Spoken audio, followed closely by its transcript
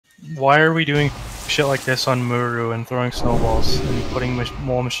Why are we doing shit like this on Muru and throwing snowballs and putting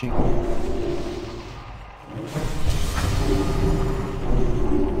more machine?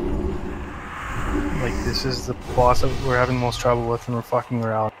 Like, this is the boss that we're having most trouble with and we're fucking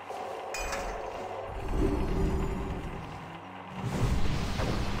around.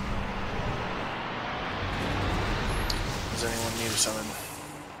 Does anyone need a summon?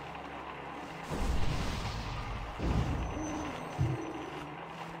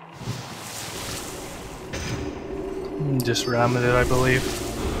 Just rammed it, I believe.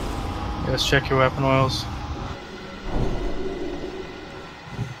 Let's check your weapon oils.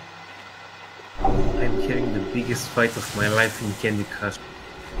 I'm having the biggest fight of my life in Candy Crush.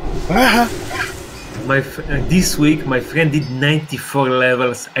 This week my friend did 94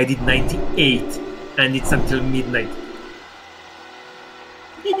 levels, I did 98, and it's until midnight.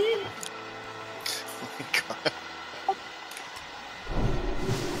 Oh my god.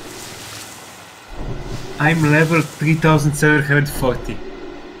 I'm level 3740.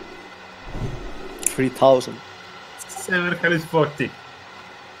 3,000. 740.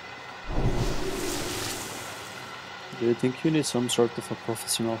 Do you think you need some sort of a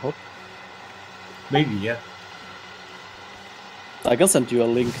professional help? Maybe, yeah. I can send you a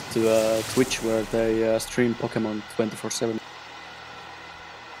link to Twitch where they stream Pokemon 24/7.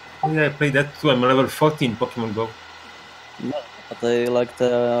 Oh yeah, I played that too. I'm level 40 in Pokemon Go. No, but they like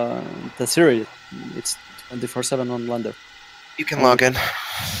the series. It's 24/7 on Lander. You can log in.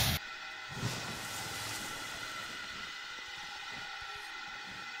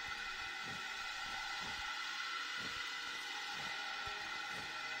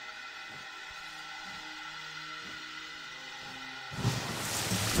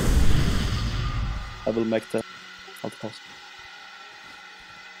 I will make the outpost.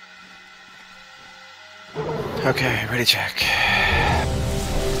 Okay, ready check.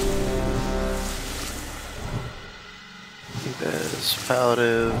 There's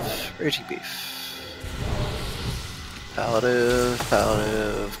Palliative, Raging Beef. Palliative,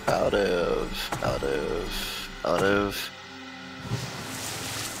 Palliative, Palliative, Palliative, Palliative.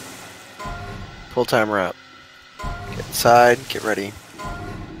 Full timer up. Get inside, get ready.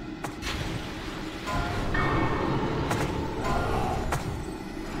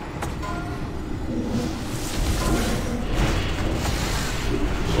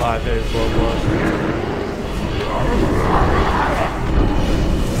 Live is what was.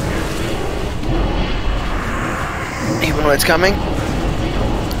 Humanoids coming.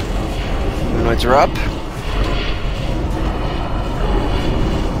 Humanoids are up.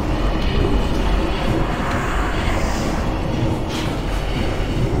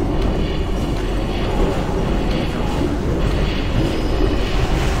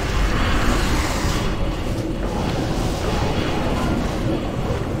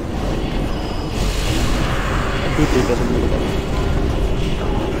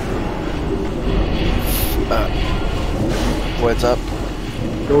 What's up?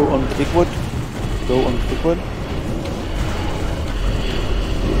 Go on Thickwood. Go on Thickwood.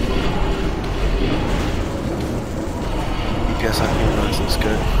 EPS on humanoids looks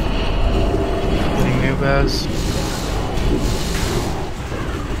good. Getting new baz.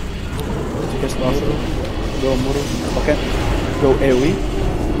 Just Muru. Go Muru. Okay. Go AoE.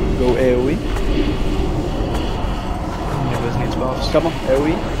 Go AoE. New baz needs buffs. Come on,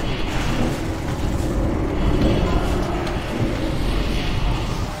 AoE.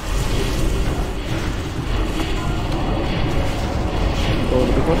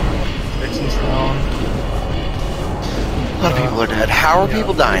 Vixen's down. A lot of people are dead. How are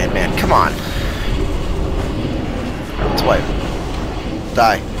people dying, man? Come on. Let's wipe.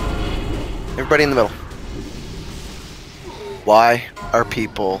 Die. Everybody in the middle. Why are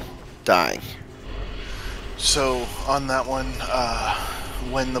people dying? So, on that one,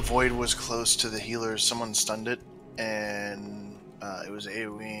 when the void was close to the healers, someone stunned it, and it was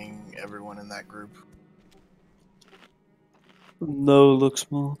AoEing everyone in that group. No, look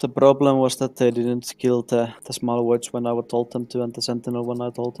small. The problem was that they didn't kill the small voids when I told them to, and the sentinel when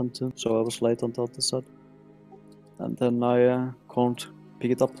I told them to, so I was late on the other side. And then I couldn't pick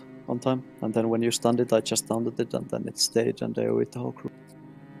it up on time, and then when you stunned it, I just stunned it, and then it stayed, and they with the whole crew.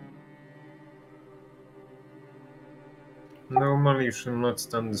 Normally you should not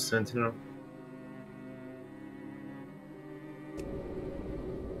stun the sentinel.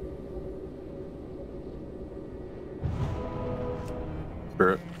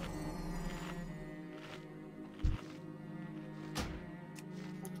 Spirit.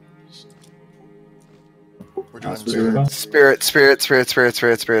 We're doing Spirit.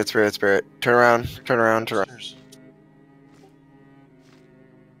 Turn around.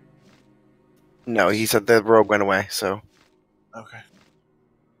 No, he said the rogue went away, so. Okay.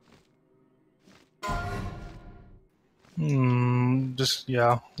 Just,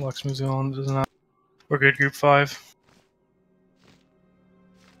 yeah, Lux New Zealand does not. We're good, group 5.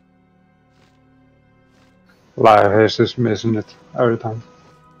 Lysh is missing it every time.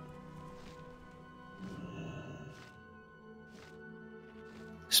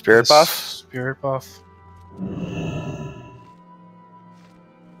 Spirit buff? Spirit buff.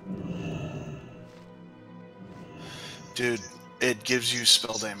 Dude, it gives you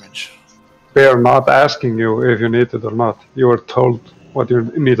spell damage. We are not asking you if you need it or not. You are told what you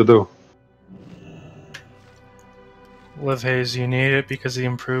need to do. Live Haze, you need it because the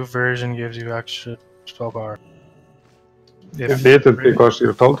improved version gives you extra spell power. You need it because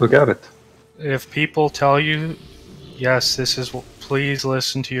you're told to get it. If people tell you, yes, this is, please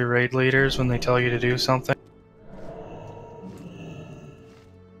listen to your raid leaders when they tell you to do something.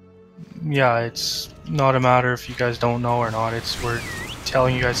 Yeah, it's not a matter if you guys don't know or not, it's we're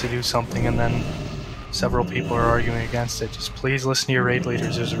telling you guys to do something and then several people are arguing against it. Just please listen to your raid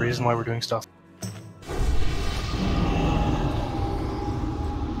leaders, there's a reason why we're doing stuff.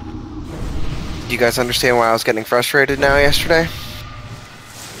 Do you guys understand why I was getting frustrated now yesterday?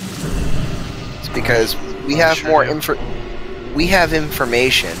 It's because we have more we have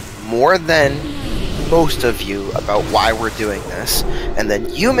information more than most of you about why we're doing this, and then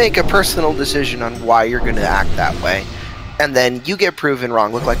you make a personal decision on why you're going to act that way, and then you get proven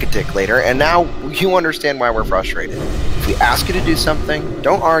wrong, look like a dick later, and now you understand why we're frustrated. If we ask you to do something,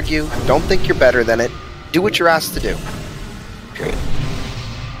 don't argue, don't think you're better than it, do what you're asked to do. Period.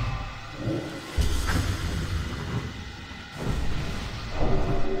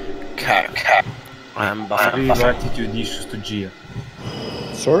 Okay. I'm buffing. Leave attitude issues to Gia.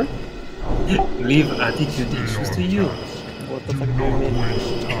 Sorry? Leave attitude issues to you. What the fuck do you mean?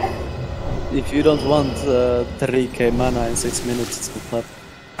 If you don't want 3k mana in 6 minutes, it's not left.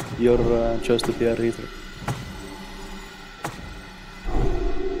 You're chose to be a reader.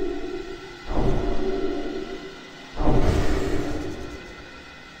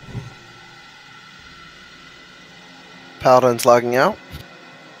 Paladin's logging out.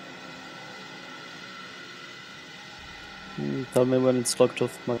 Tell me when it's logged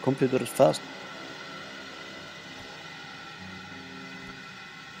off. My computer is fast.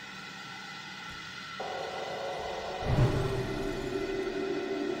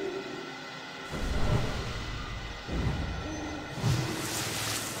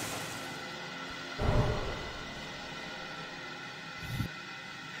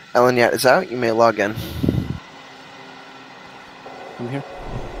 Eleniat is out. You may log in. I'm here.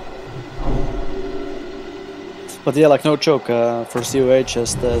 But yeah, like no joke, for COH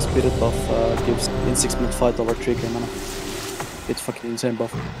as the spirit buff gives in 6 minute fight over 3k mana. It's fucking insane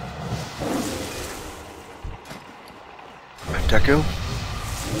buff. Deku?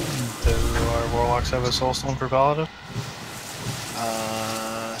 Do our warlocks have a soulstone for Paladin?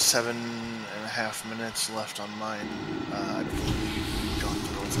 7.5 minutes left on mine. I believe gone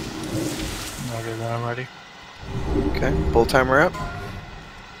through it. Okay, then I'm ready. Okay, bull timer up.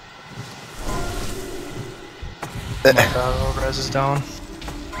 My battle res is down.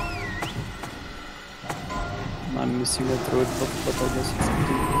 I'm missing a druid buff, but I guess it's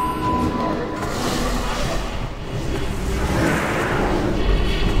good.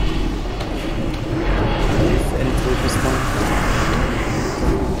 If any druid is down.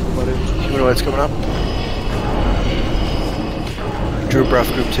 Humanoid's coming up. Drew Bruff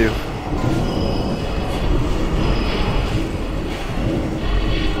Group 2.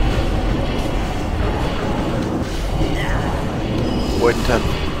 Void 10.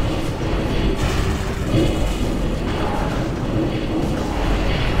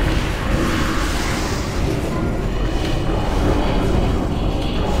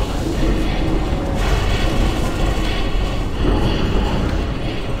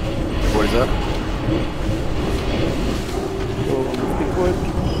 What is up? Big void.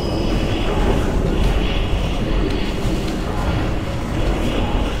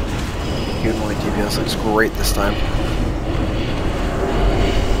 Humanoid DPS looks great this time.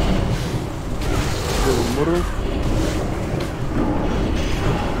 Muru.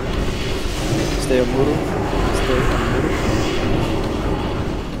 Stay on Muru. Stay on Muru.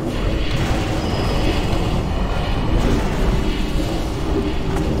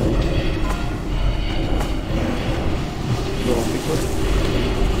 Go on Big Boy.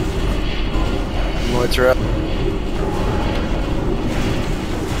 Humanoids are up.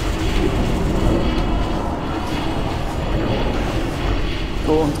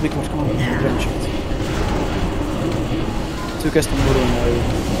 Go on to Big Boy, come on. Revenge. 2 cast on Muru and I.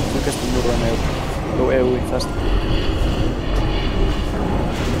 2 cast on Muru and I. going fast.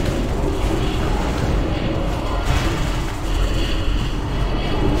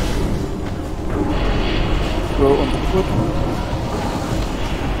 Go on the foot.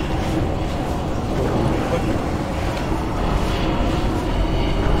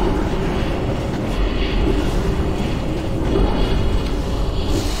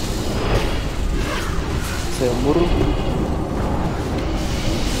 Stay on Muru.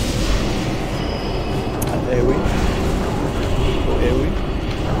 And AoE. Go AoE.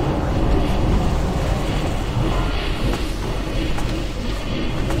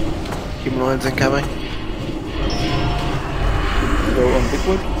 Humanoids incoming. Go on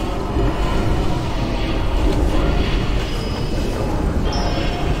Bigwood.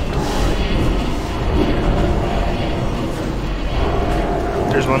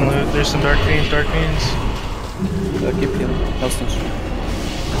 There's one loot. There's some dark fiends. Dark fiends. Keep him. Hellstones.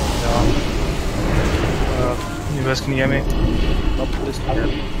 You guys can get me? Not this time.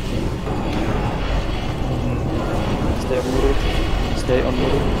 Stay on Muru. Stay on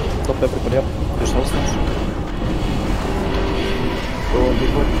Muru. Top everybody up. Use Hellstones. Go on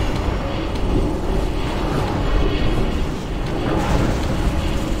Bigwood.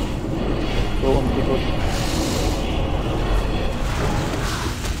 Go on Bigwood.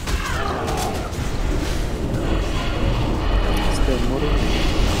 Stay on Muru.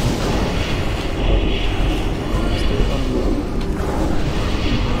 Stay on Muru.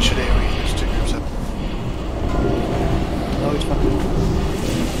 Should AoE, there's 2 groups up. No, it's fine.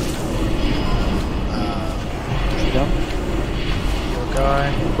 Push it down. Your guy.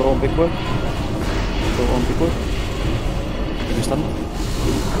 Go on Bigwood. Go on Bigwood. Give me stun.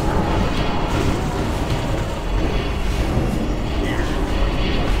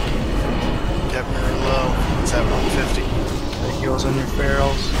 Get mirror low. It's at 150. The heals on your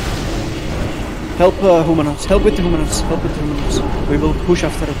barrels. Help humanoids. Help with the humanoids. Help with the humanoids. We will push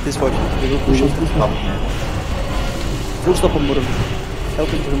after this void. We will push after this void. Full stop on Muru.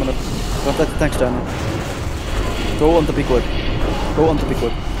 Help with the humanoids. Don't let the tanks down. Go on the big wood. Go on the big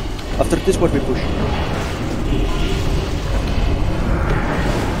wood. After this void we push.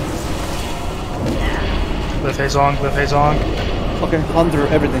 Lift Hazong. Lift Hazong. Okay, Hunter,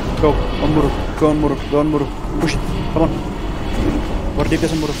 everything. Go on Muru. Go on Muru. Go on Muru. Push it. Come on. More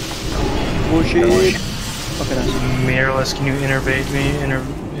DPS on Muru. Push it. Okay, nice. Mirrorless, can you innervate me?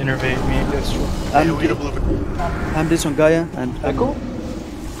 Innervate me. Yes, sure. AoE to blue. I'm this on Gaia and Echo.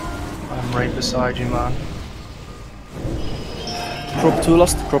 I'm right beside you, man. Crop 2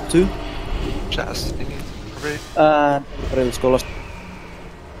 last. Crop 2. Chest. And let's go last.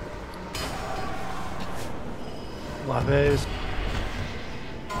 Laves.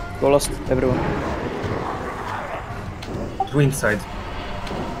 Go last, everyone. To inside.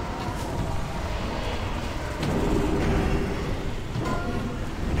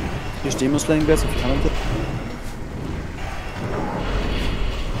 Use Demon Slaying Blades if you talented.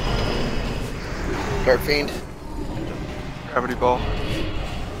 Dark Fiend. Gravity ball.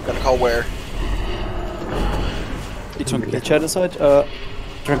 Gotta call where. It's on the shadow side.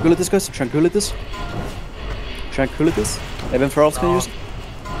 Tranquilities, guys. Tranquilities. Tranquilities. Even Thralls can use it.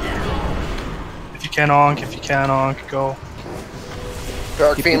 If you can onk, go.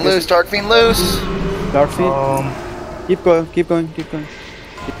 Dark Keep Fiend focusing. loose. Dark Fiend loose. Dark Fiend. Um, Keep going, keep going, keep going.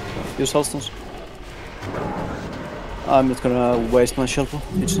 Use Hellstones. I'm not gonna waste my shell pool.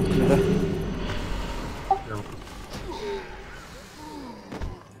 It's not gonna die.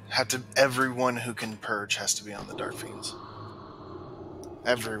 Everyone who can purge has to be on the Dark Fiends.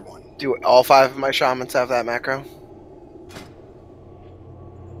 Everyone. Do all 5 of my shamans have that macro?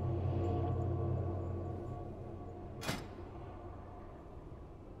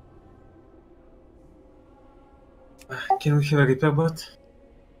 Can we have a repair bot?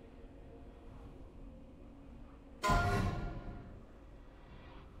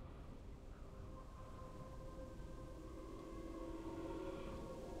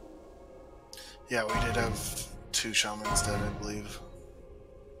 Yeah, we did have 2 shamans dead, I believe.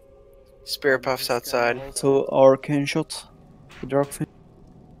 Spirit Puffs outside. So Arcane Shot. The Dark Fiend.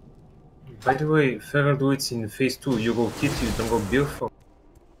 By the way, Feral Druids in phase 2, you go kit, you don't go build for.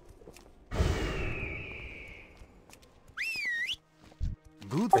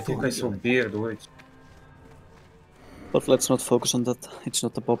 I think I saw beer Druids. But let's not focus on that. It's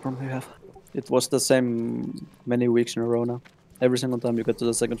not the problem we have. It was the same many weeks in a row now. Every single time you get to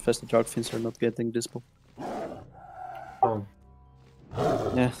the second phase, the Dark Fiends are not getting this pop. Oh.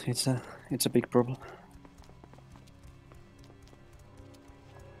 Yeah, it's a big problem.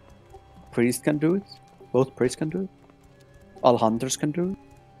 Priest can do it. Both priests can do it. All hunters can do it.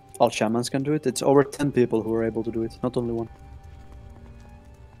 All shamans can do it. It's over 10 people who are able to do it, not only one.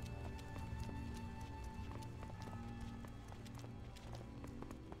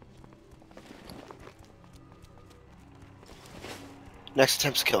 Next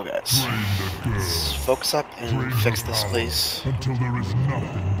attempt's kill, guys. Let's focus up and fix this, please.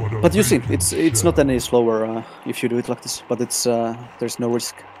 But you see, it's not any slower if you do it like this. But it's there's no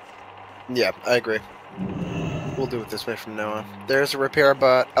risk. Yeah, I agree. We'll do it this way from now on. There's a repair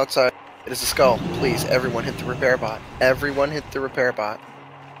bot outside. It is a skull. Please, everyone hit the repair bot. Everyone hit the repair bot.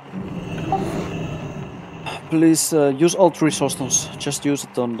 Please use all 3 soul stones. Just use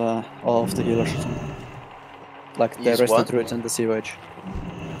it on all of the healers. Like the Use rest what? of the druids and the COH.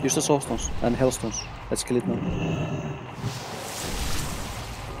 Use the soul stones and hell stones. Let's kill it now.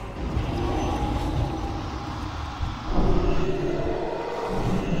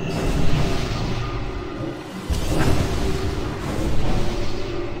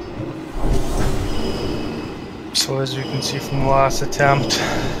 So as you can see from the last attempt,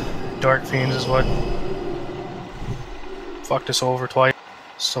 Dark Fiends is what fucked us over twice.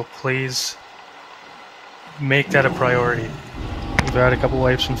 So please make that a priority. We've had a couple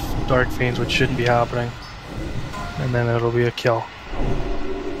wipes from Dark Fiends, which shouldn't be happening, and then it'll be a kill.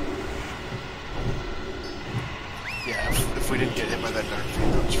 Yeah, if we didn't get hit by that Dark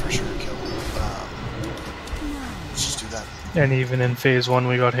Fiend, that was for sure a kill. Let's just do that. And even in phase 1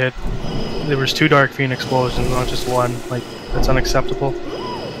 we got hit. There was 2 Dark Fiend explosions, not just one. Like, that's unacceptable.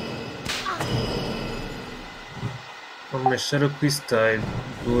 For my Shadow Priest, I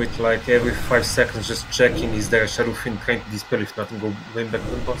do it like every 5 seconds, just checking is there a Shadow Fiend trying to dispel, if not, and go going back to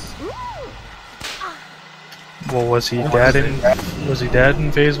the boss. Well, was he dead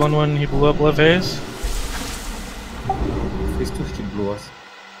in phase 1 when he blew up Leve's? Phase 2 he blew us.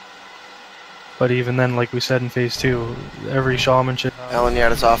 But even then, like we said in phase 2, every shaman should...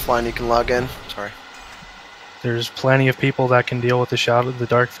 Eleniad is offline, you can log in. Sorry. There's plenty of people that can deal with the shadow, the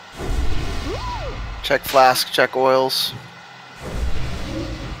dark... Check flask, check oils.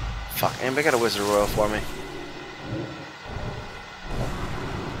 Fuck, anybody got a wizard oil for me?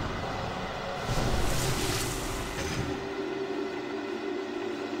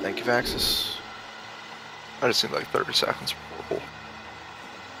 Thank you, Vaxis. I just need like 30 seconds before.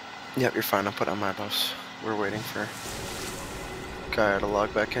 Yep, you're fine. I'll put it on my boss. We're waiting for Gaia to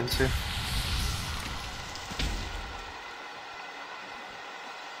log back into.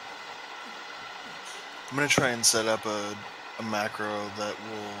 I'm gonna try and set up a macro that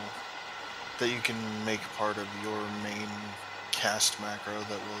you can make part of your main cast macro that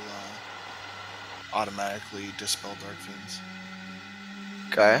will automatically dispel Dark Fiends.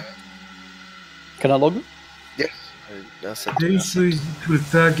 Gaia? Can I log in? Yes. That's it. The issue is it will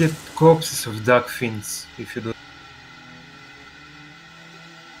target corpses of Dark Fiends if you do.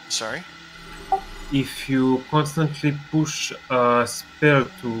 Sorry? If you constantly push a spell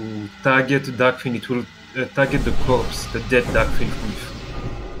to target Dark Fiend, it will target the corpse, the dead Dark Fiend.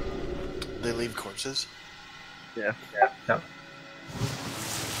 They leave corpses? Yeah.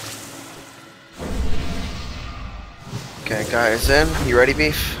 Okay, Gaia is in. You ready,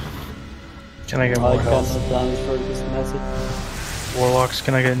 Beef? Can I get I more cannot health? transfer this message. Warlocks,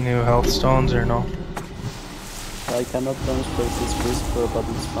 can I get new health stones or no? I cannot transfer this whisper, but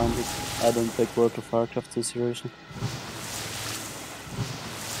it's fine. I don't take World of Warcraft too seriously.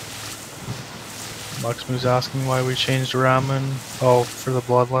 Luxmu's asking why we changed ramen. Oh, for the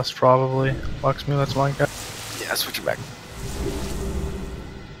bloodlust probably. Luxmu, that's my guy. Yeah, switch it back.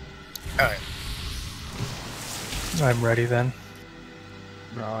 Alright. I'm ready then.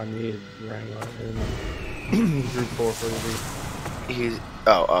 No, I need Wrangler and Group 4 for the He's...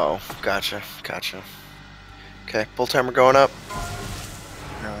 Oh, gotcha. Okay, pull timer going up.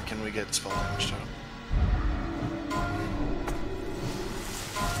 Can we get spell damage total?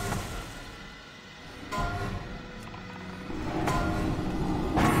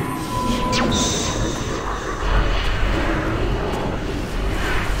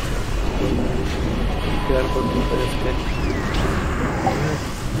 Careful, people escape.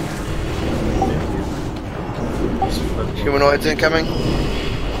 Humanoids incoming.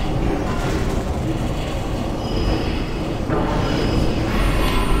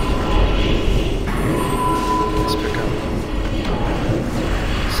 Let's pick up.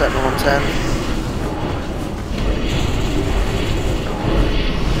 Sentinel on 10.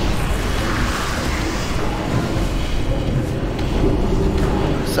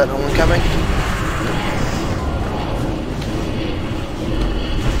 Sentinel incoming.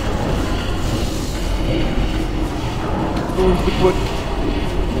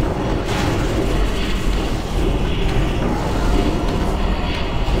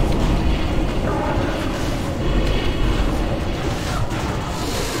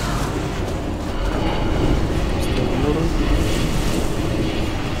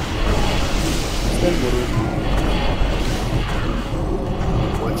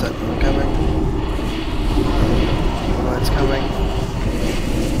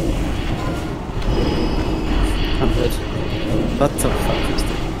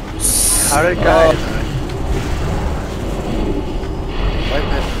 How did guys?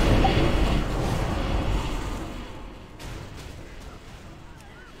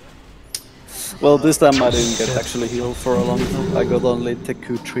 Well, this time I didn't get actually healed for a long time. I got only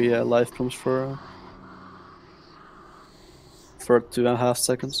Teku 3 life comes for 2.5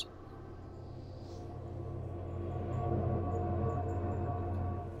 seconds.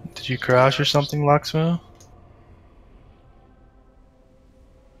 Did you crash or something, Laxmo?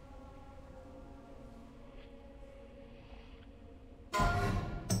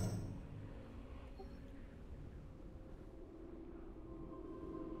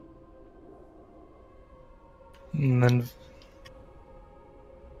 And then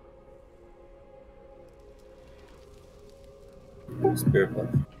Spirit buff.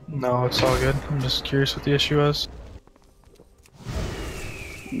 no, it's all good. I'm just curious what the issue was.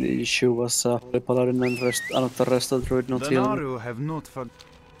 The issue was Holy Paladin and the rest of the druid not The healing. Naru have not for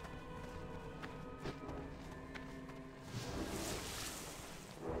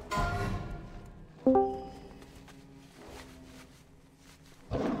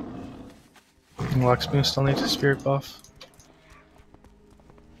Laxmo still needs a spirit buff.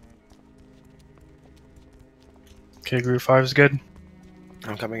 Okay, Group 5 is good.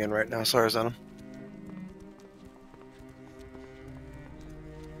 I'm coming in right now. Sorry, Zenom.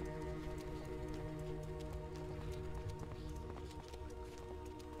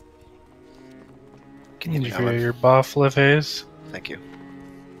 Can you Did you come feel in? your buff, Liv Hayes? Thank you.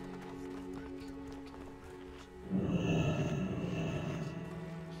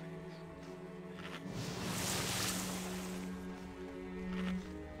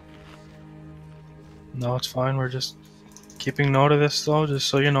 No, it's fine. We're just keeping note of this, though, just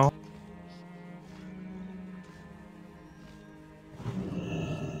so you know.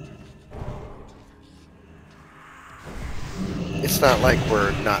 It's not like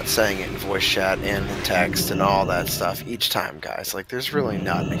we're not saying it in voice chat and in text and all that stuff each time, guys. Like, there's really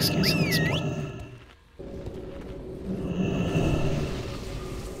not an excuse at this point.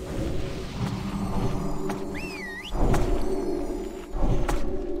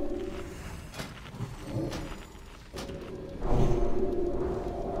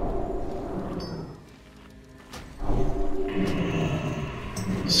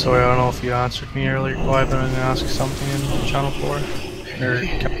 Sorry, I don't know if you answered me earlier, Kawhi, but I'm going to ask you something in Channel 4. Or,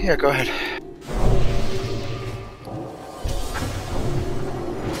 Yeah, go ahead.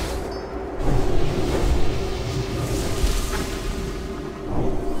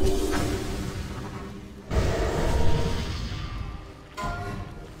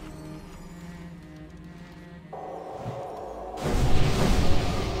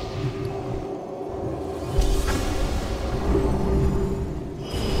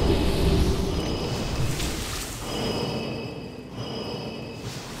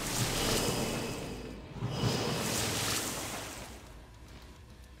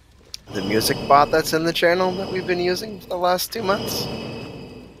 The music bot that's in the channel that we've been using for the last 2 months.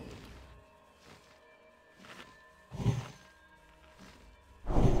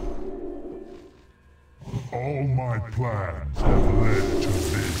 All my plans have led to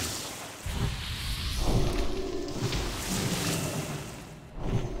this.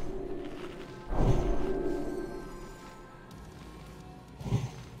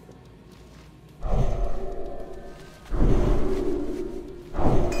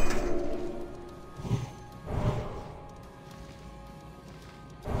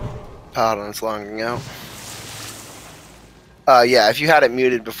 Paladin's logging out. Yeah, if you had it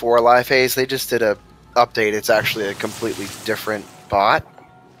muted before live phase, they just did a update. It's actually a completely different bot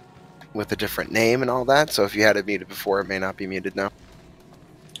with a different name and all that. So if you had it muted before, it may not be muted now.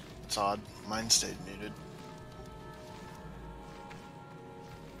 It's odd. Mine stayed muted.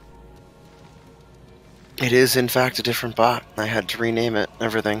 It is, in fact, a different bot. I had to rename it,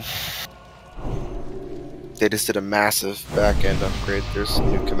 everything. They just did a massive back-end upgrade. There's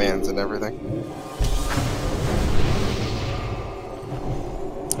new commands and everything.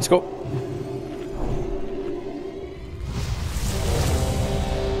 Let's go.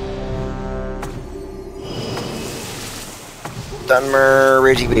 Dunmer,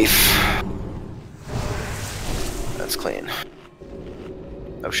 Raging Beef. That's clean.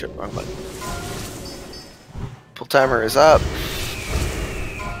 Oh shit, wrong button. Pull timer is up.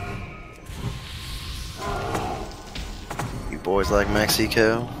 You boys like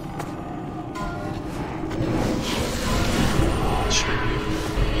Mexico?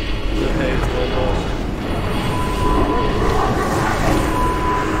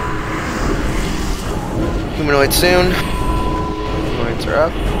 Humanoid soon. Humanoids are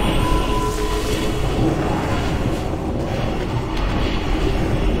up.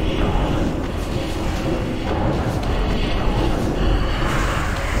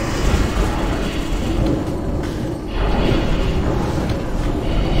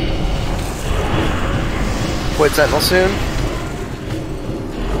 Void Sentinel soon.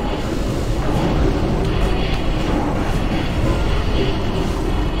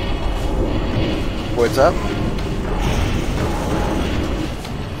 Void's up.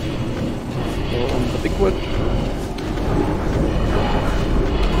 On the big wood.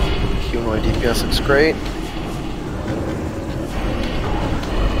 Humanoid DPS looks great.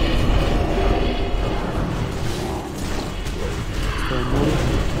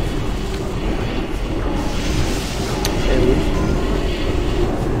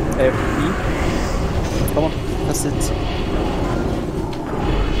 Come on, that's it.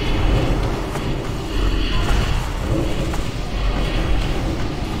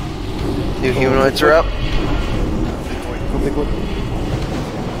 New humanoids are up. Go big wood.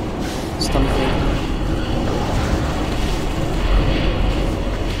 Stun thing.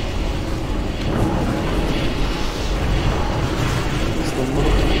 Stun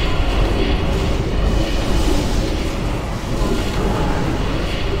move.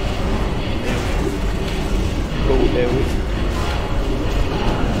 Go AoE.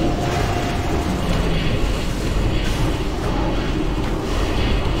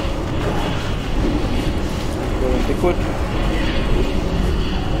 Go in big wood.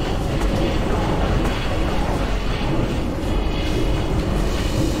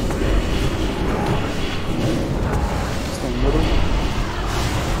 Stun middle.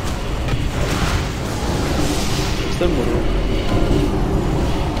 Stun middle.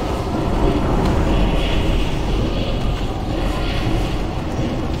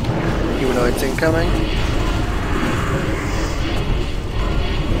 Humanoids incoming.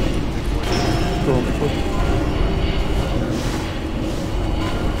 Go on big wood.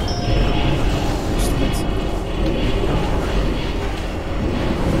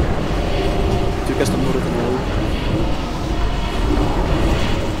 Du kastar mordet i mål.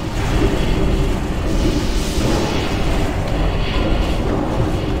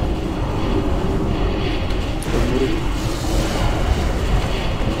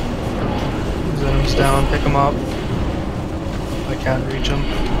 Venom's down, pick him up. I can't reach him.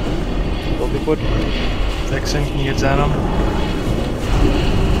 Go big wood. Vixen, can you get Venom?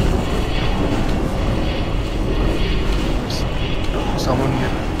 Someone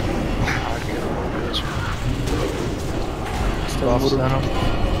get Stay on off mordet. Venom.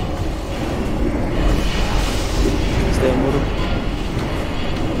 Stay on mordet.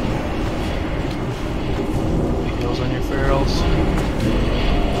 Heals on your ferals.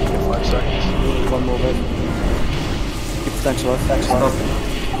 5 seconds. One more red. Keep the tanks alive. Tanks alive.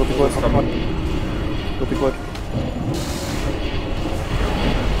 Go big wood. Go big wood.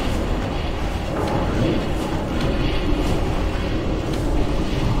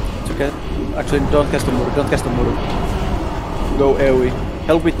 It's okay. Actually, don't cast the Muru. Don't cast the Muru. Go AoE.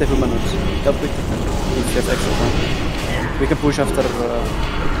 Help with the humanoids. Help with the if you have extra time. We can push after.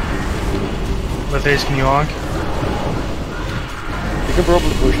 With haste, can you honk? We can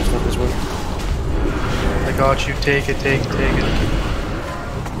probably push after this one. I got you. Take it, take it, take it.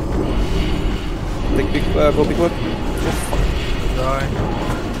 Go big wood. Oh fuck. Die.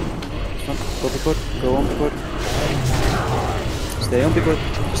 Go big wood. Go on big wood. Stay on big wood.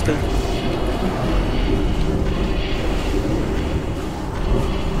 Stay.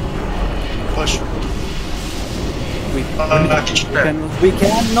 Push. We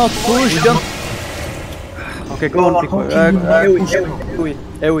cannot push them. Okay, go on big wood.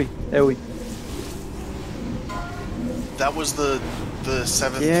 AoE. That was the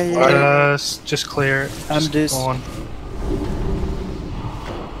seventh. Yeah. Just clear it. I'm Just this. go on.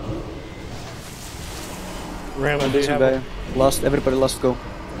 Rama, do you have a... Last, everybody last go.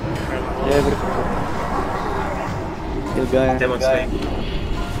 Yeah, everybody go. Kill Gaia. Demon Slayer.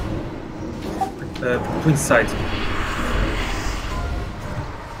 Twin side.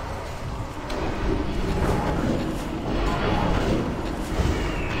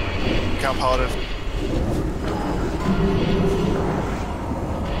 Count Paladin.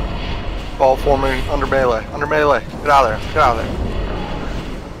 Ball forming under melee. Under melee. Get out of there. Get out of there.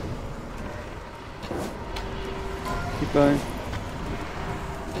 Keep going.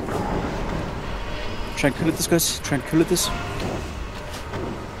 Tranquilities, guys. Tranquilities.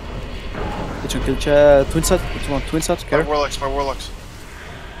 Did you kill twin side? Which one? Twin side? My Care? warlocks. My warlocks.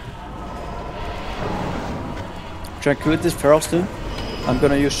 Tranquilities, ferals too. I'm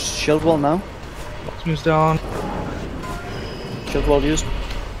gonna use shield wall now. Moves down. Shield wall used.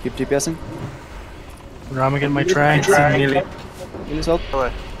 Keep DPSing. Rama get my trank. Nearly. Heal out.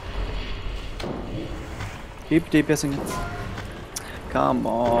 Melee. Keep DPSing. Come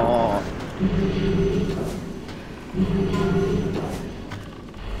on.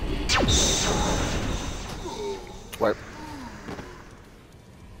 wipe.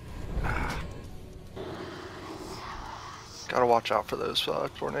 Gotta watch out for those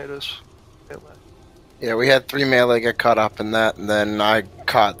tornadoes. Yeah, we had 3 melee get caught up in that, and then I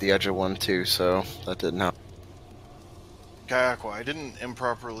caught the edge of one too, so that didn't help. Kayako, I didn't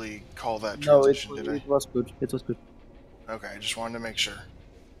improperly call that No, transition, did I? it was good. It was good. Okay, I just wanted to make sure.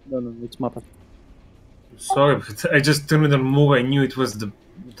 No, it's my bad. Sorry, but I just turned on move. I knew it was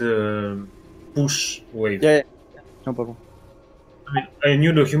the push wave. Yeah, no problem. I mean, I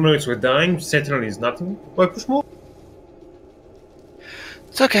knew the humanoids were dying. Sentinel is nothing. Why push move?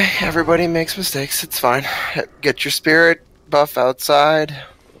 It's okay. Everybody makes mistakes. It's fine. Get your spirit buff outside.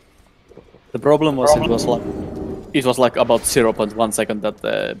 The problem was it was like about 0.1 second that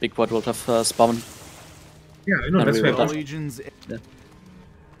the big quad would have spawned. Yeah, I know. That's why. Yeah.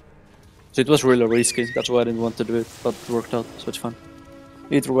 So it was really risky. That's why I didn't want to do it, but it worked out, so it's fine.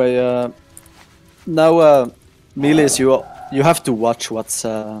 Either way, now melees, you have to watch what's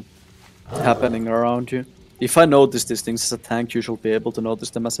happening around you. If I notice these things as a tank, you should be able to notice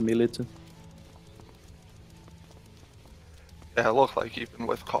them as a melee too. Yeah, it looked like even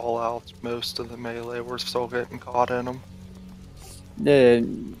with call-outs, most of the melee were still getting caught in them. Yeah,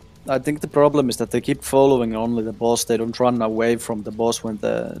 I think the problem is that they keep following only the boss. They don't run away from the boss when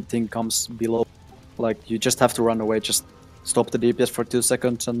the thing comes below. Like, you just have to run away, just stop the DPS for 2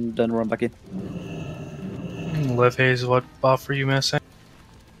 seconds and then run back in. Liv Haze, what buff are you missing?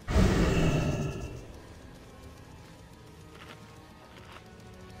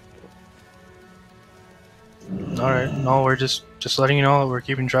 Alright, no, we're just letting you know that we're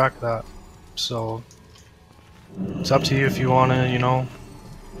keeping track of that. So, it's up to you if you want to, you know,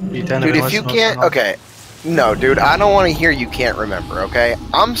 be attentive. Dude, if you can't, okay. No, dude, I don't want to hear you can't remember, okay?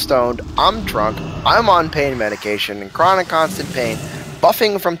 I'm stoned, I'm drunk, I'm on pain medication, in chronic constant pain,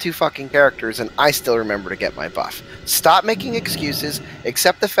 buffing from 2 fucking characters, and I still remember to get my buff. Stop making excuses,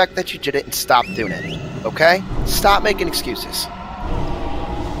 accept the fact that you did it, and stop doing it, okay? Stop making excuses.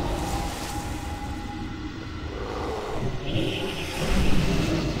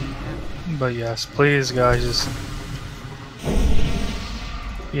 But yes, please guys, just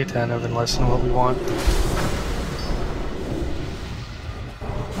be attentive and listen to what we want.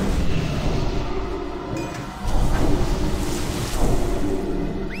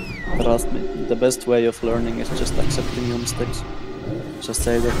 Trust me, the best way of learning is just accepting your mistakes. Just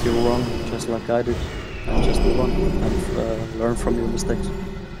say that you're wrong, just like I did, and just move on and learn from your mistakes.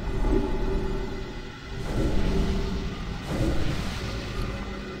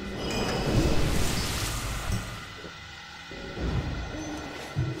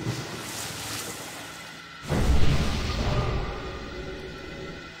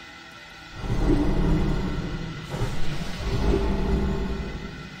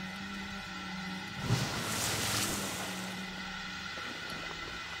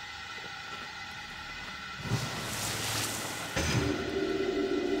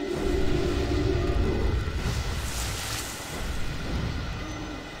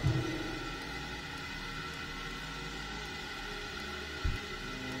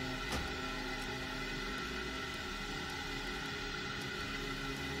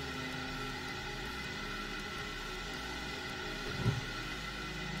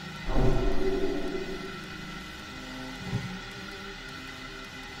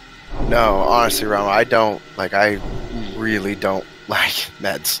 No, honestly, Rama, I really don't like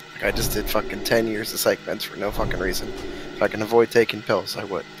meds. Like, I just did fucking 10 years of psych meds for no fucking reason. If I can avoid taking pills, I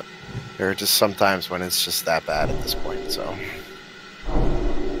would. But there are just some times when it's just that bad at this point, so.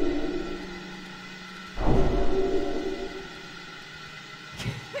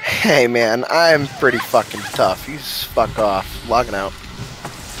 Hey man, I'm pretty fucking tough. You just fuck off. Logging out.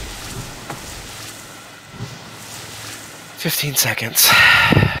 15 seconds.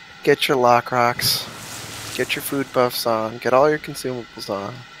 Get your lock rocks. Get your food buffs on. Get all your consumables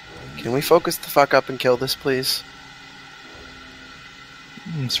on. Can we focus the fuck up and kill this, please?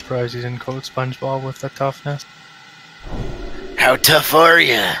 I'm surprised you didn't code SpongeBob with the toughness. How tough are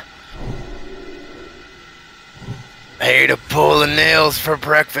ya? I ate a bowl of nails for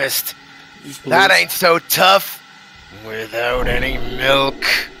breakfast. That ain't so tough without any milk.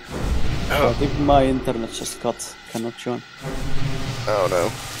 Oh. I think my internet just cut. Cannot join. Oh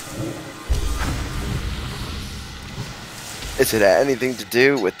no. Is it anything to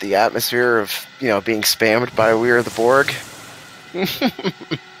do with the atmosphere of, you know, being spammed by We Are the Borg?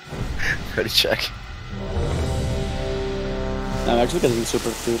 Ready, check. I'm actually getting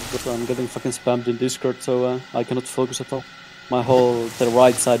super good, but I'm getting fucking spammed in Discord, so I cannot focus at all. The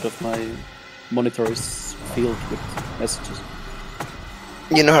right side of my monitor is filled with messages.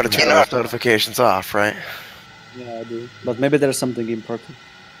 You know how to turn those notifications off, right? Yeah, I do. But maybe there's something important.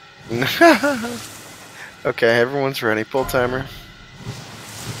 Okay, everyone's ready. Pull timer.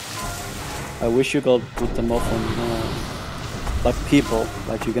 I wish you could put them off on like people,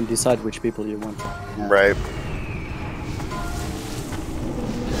 like you can decide which people you want. Right.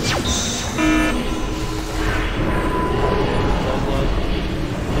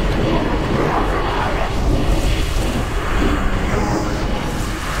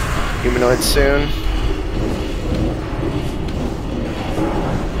 Humanoid soon.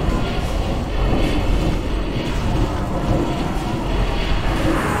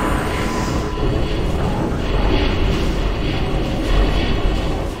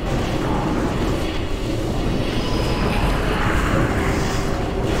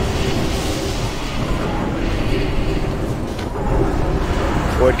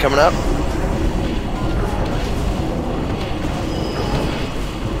 Void coming up.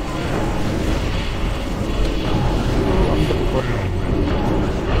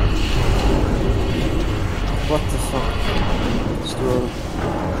 What the fuck? It's too early.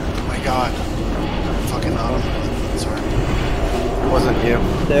 Oh my god. Fucking autumn. Sorry. Wasn't you.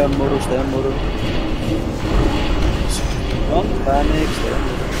 Stay on motor, stay on motor. Don't panic, stay on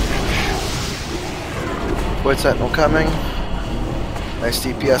motor. Void Sentinel coming. Nice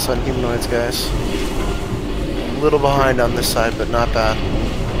DPS on humanoids, guys. A little behind on this side, but not bad.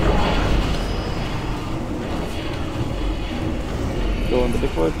 Go on the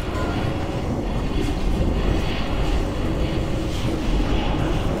big board.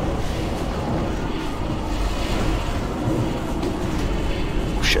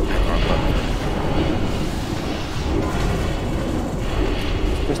 Oh shit, wrong button.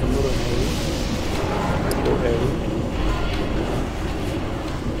 Press the motor. Go heavy.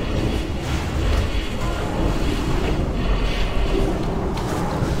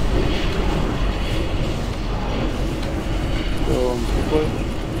 Go on the big board.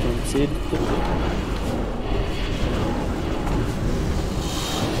 Don't see it.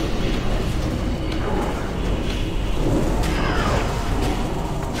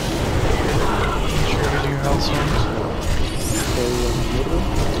 Sure, your health songs. Stay on the motor.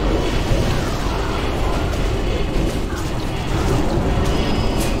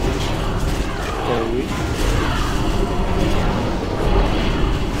 Very weak.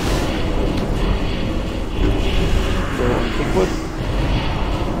 Go on the big board.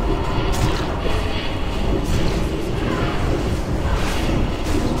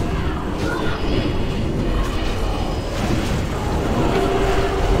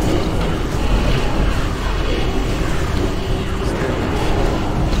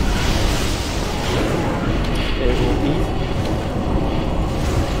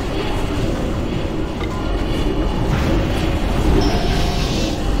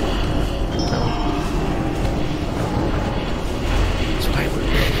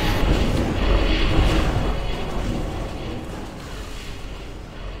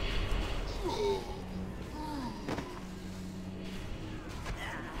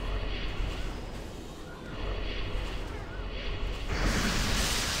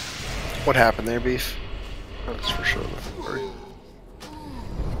 What happened there, Beef? That's for sure the story.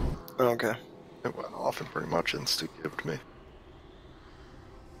 Okay. It went off and pretty much insta-gived me.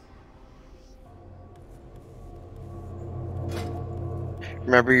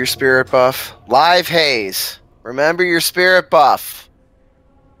 Remember your spirit buff. Live haze. Remember your spirit buff.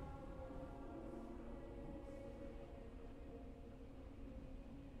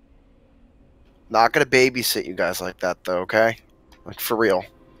 Not gonna babysit you guys like that, though, okay? Like, for real.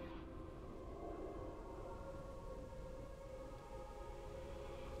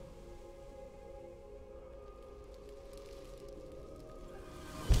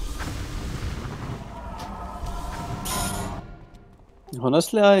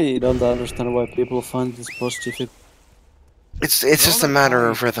 Honestly, I don't understand why people find this boss difficult. It's just a matter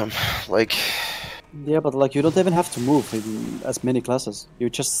of rhythm. Like, Yeah, but like you don't even have to move in as many classes. You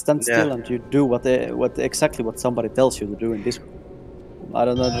just stand still Yeah. and you do exactly what somebody tells you to do in Discord. I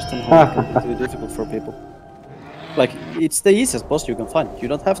don't understand how it can be too difficult for people. Like it's the easiest boss you can find. You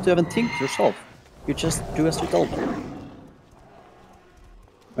don't have to even think yourself. You just do as you told.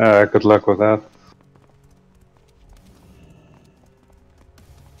 Good luck with that.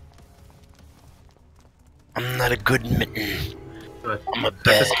 I'm not a good mitten. What? I'm a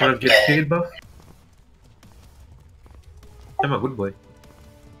Does bad cannot get spirit buff? I'm a good boy.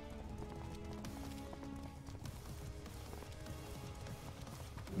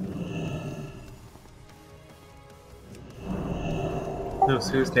 No,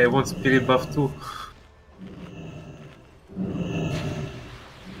 seriously, I want spirit buff too.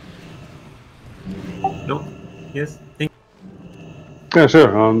 No. Yes. Yeah,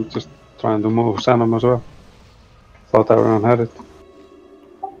 sure. I'm just trying to move Sanam as well. Thought everyone had it.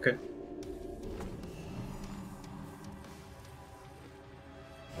 Okay.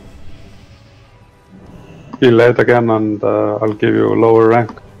 Heal late again, and I'll give you a lower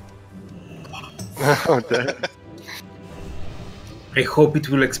rank. Oh, damn. I hope it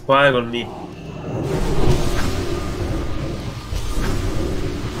will expire on me.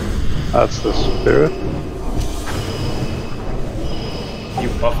 That's the spirit. You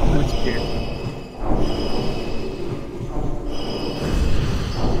buff me with spirit.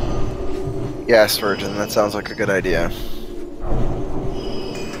 Yes, Virgin, that sounds like a good idea.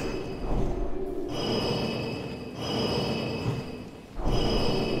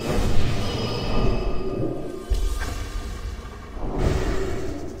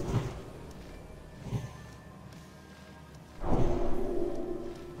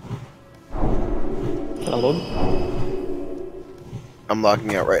 Hello? I'm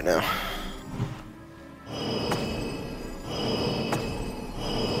logging out right now.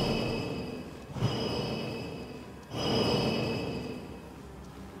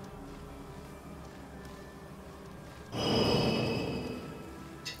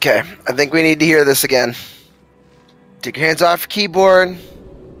 Okay, I think we need to hear this again. Take your hands off your keyboard.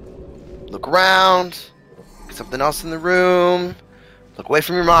 Look around. Get something else in the room. Look away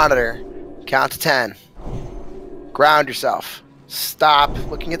from your monitor. Count to 10. Ground yourself. Stop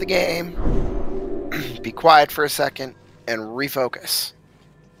looking at the game. Be quiet for a second and refocus.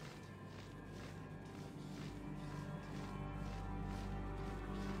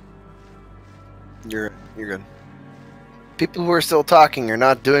 You're good. People who are still talking are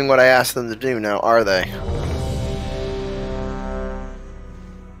not doing what I asked them to do now, are they?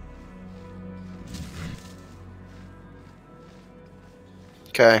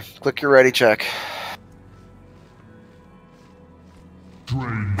 Okay, click your ready check.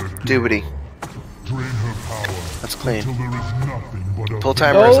 Drain the Doobity. Drain her power. That's clean. Until there is nothing but a Pull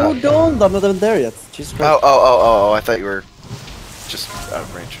timers Oh, up. don't! I'm not even there yet. Jesus Christ. Oh, I thought you were just out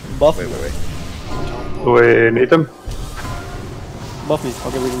of range. Buff Wait. me. Do we need them? Buff me.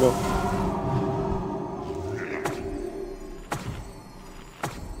 Okay, we can go.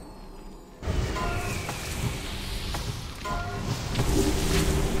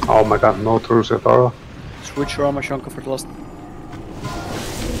 Oh my god, no truce at all. Switch your armor Shanka for the last.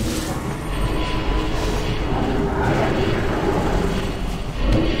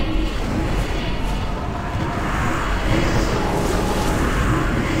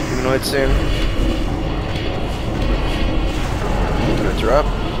 Humanoid soon. Humanoids are up.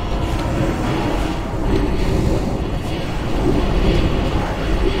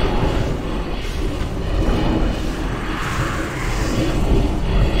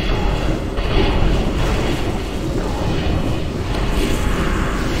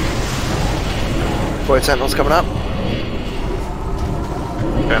 Void Sentinel's coming up.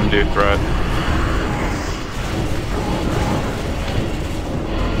 MD threat.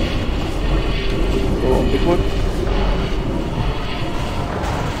 Go on, big one.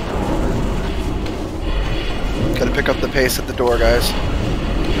 Gotta pick up the pace at the door, guys.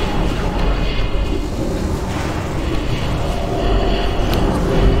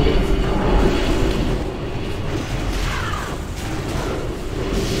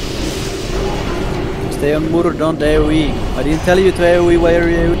 Stay on Mur, don't AoE. I didn't tell you to AoE, why are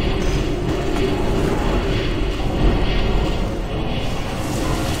you AoE?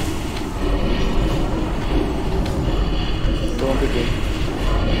 Go on, big one.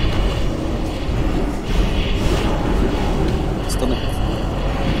 Stun it.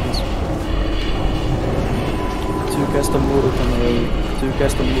 Yes. 2 cast on Mur kan AoE. 2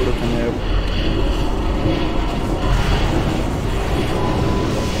 cast on Mur kan AoE.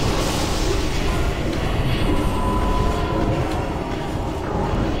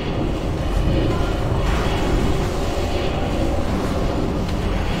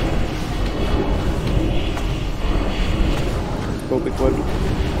 Go big one.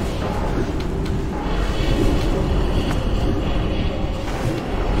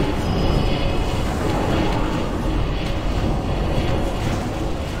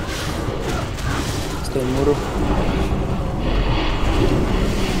 Stay in Muro.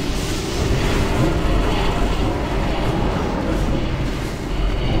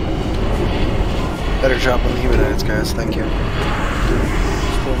 Better drop on the humanoids, guys. Thank you.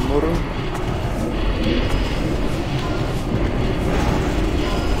 Stay in Muro.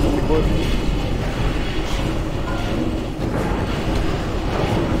 Big one.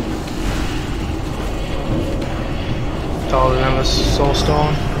 Taller than a soul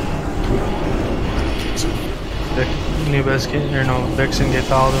stone. Nubes get, or no, Vixen get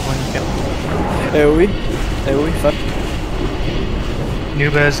paladin when you can. AoE, fuck.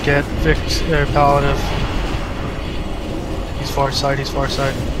 Nubes get Vix, or paladin. He's far side,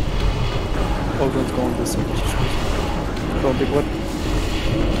 Ogren's going this way. Go big one.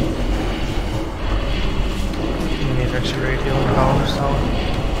 You need extra radial and paladin tower.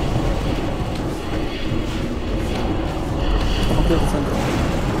 Come on, kill the center.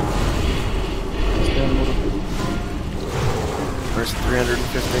 Stay on Muru. Where's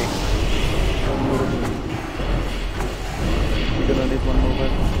 350? You're gonna need one more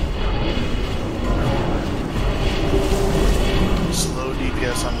weapon. Slow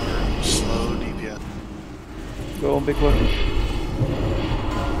DPS on Murray. Slow DPS. Go on big weapon.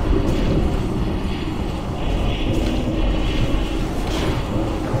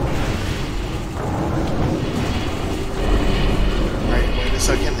 Right, wait a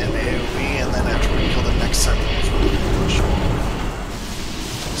second, and AoE, and then after we kill the next sentinels, we're going to push.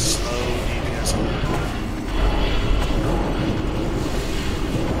 Slow DPS on Murray.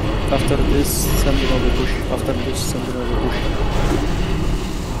 After this, Sentinel will push. After this, Sentinel will push.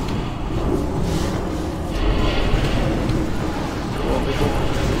 Go on big weapon.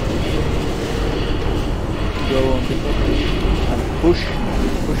 Go on big weapon. And push.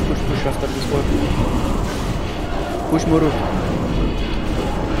 Push after this weapon. Push Muru.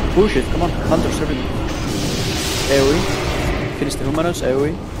 Push it, come on, Hunters, everything. AoE. Finish the humanoids,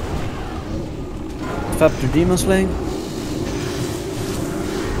 AoE. Fab to Demon Slaying.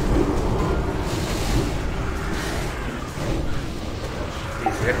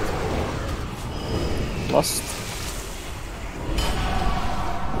 Lost.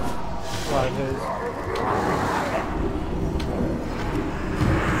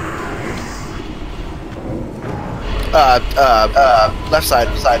 Left side.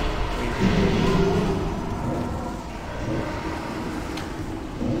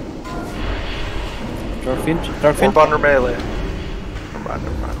 Dark Fin. Orb under melee. Never mind.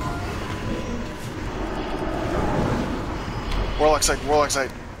 Warlock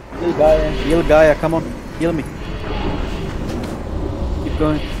side. Heal Gaia, come on, heal me. Keep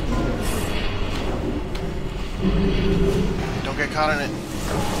going. Don't get caught in it.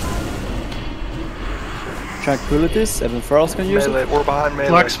 Tranquilities, Evan Farrells can use Melee. it. We're behind melee.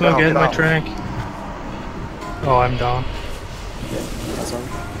 Flex Get out, get get my out. trank. Oh, I'm down. Yeah, that's all.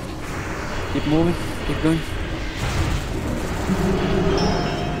 Keep moving, keep going.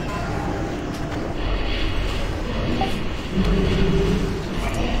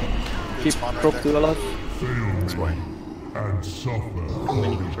 Keep Spawn right drop there. to alive. Fail me and suffer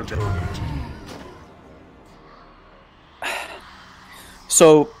for eternity.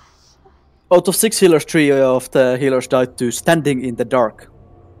 So, out of 6 healers, 3 of the healers died to standing in the dark.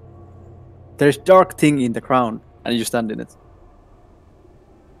 There's dark thing in the crown, and you stand in it.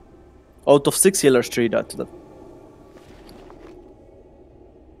 Out of 6 healers, 3 died to that.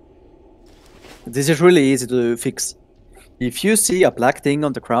 This is really easy to fix. If you see a black thing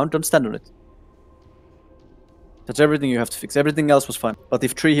on the crown, don't stand on it. That's everything you have to fix. Everything else was fine. But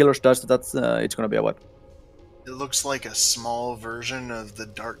if 3 healers dies to that, it's gonna be a wipe. It looks like a small version of the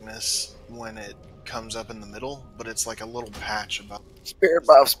darkness when it comes up in the middle, but it's like a little patch above. Spirit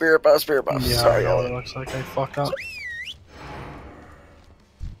buff. Yeah, Sorry, I know, Elliot. it looks like I fucked up.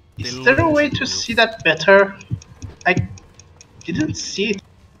 Is there a way to see that better? I didn't see it.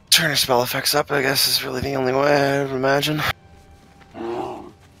 Turn your spell effects up, I guess, is really the only way I would imagine.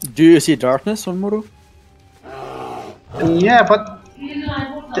 Do you see darkness on Muru? Yeah, but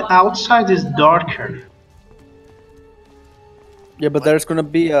the outside is darker. Yeah, but there's gonna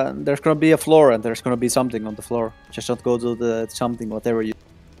be a floor and there's gonna be something on the floor. Just don't go to the something, whatever you.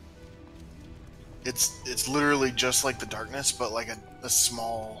 It's literally just like the darkness, but like a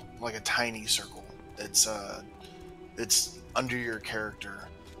small, like a tiny circle. It's under your character.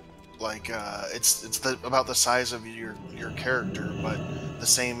 Like it's about the size of your character, but the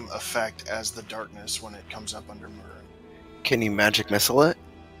same effect as the darkness when it comes up under Murray. Can you magic missile it?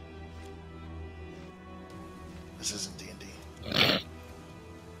 This isn't D&D.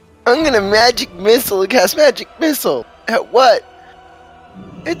 I'm gonna magic missile, cast magic missile. At what?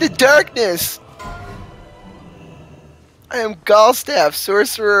 In the darkness. I am Gallstaff,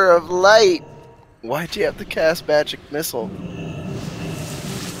 sorcerer of light. Why'd you have to cast magic missile?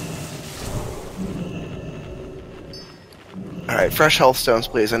 Alright, fresh health stones,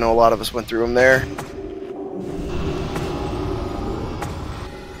 please. I know a lot of us went through them there.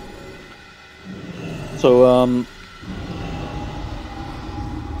 So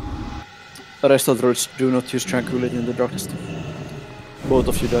the rest of the druids do not use tranquility in the darkness. Both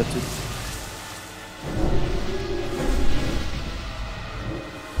of you died too.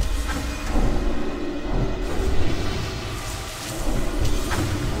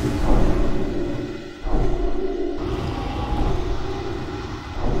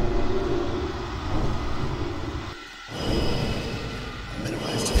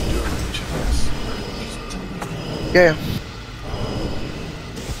 Yeah.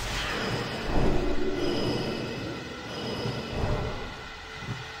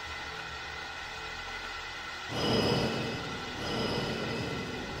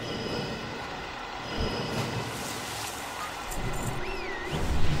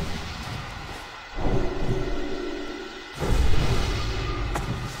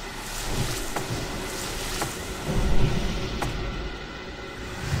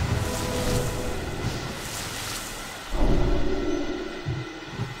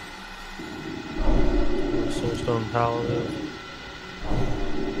 Soulstone Paladin.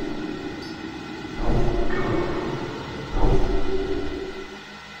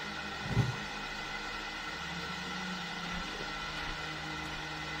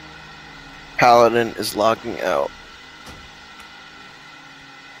 Paladin is logging out.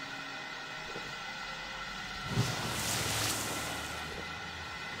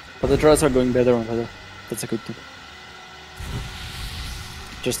 But the tries are going better and better. That's a good thing.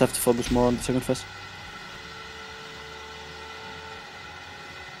 Just have to focus more on the second phase.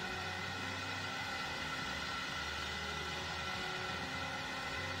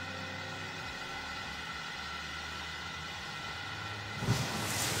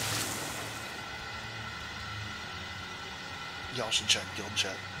 Y'all should check guild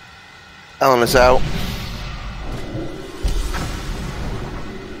chat. Ellen is out.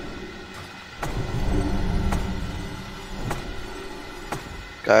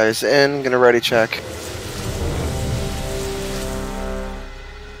 Guys in, gonna ready check.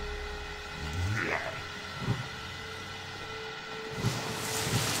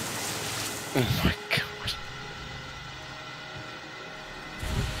 Oh my god.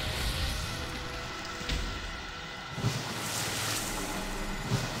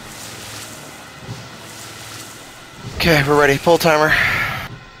 Okay, we're ready. Pull timer.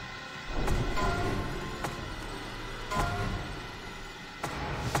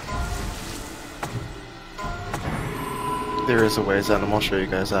 There is a ways out, and I'll show you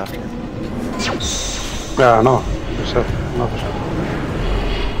guys after. Yeah, no. There's another shot.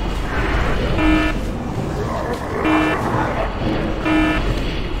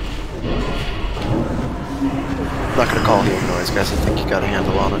 I'm not gonna call healing noise, guys. I think you got a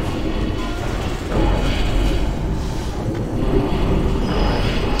handle on it.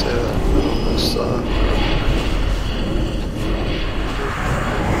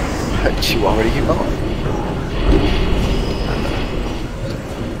 Did you already get on?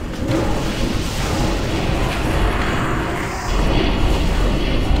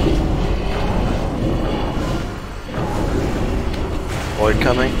 Void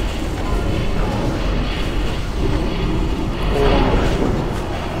coming.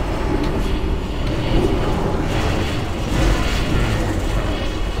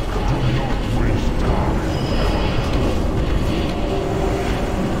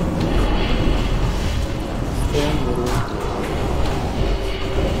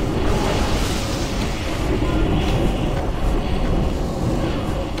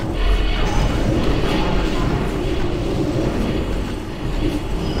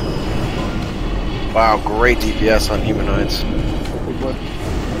 Wow, great DPS on humanoids.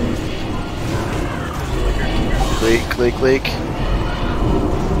 Leak, leak, leak.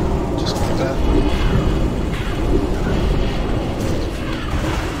 Just like that.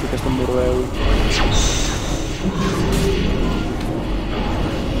 Because the middle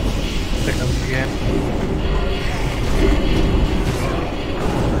Pick up again.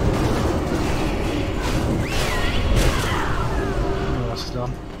 Oh, that's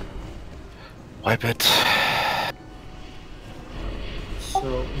done. Wipe it.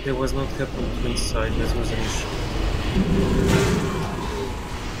 So there was not happened to inside, that was an issue.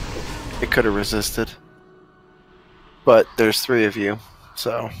 It could have resisted. But there's 3 of you,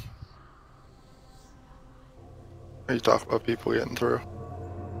 so. Are you talking about people getting through?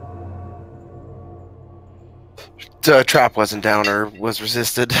 The trap wasn't down or was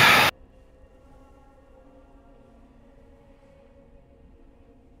resisted.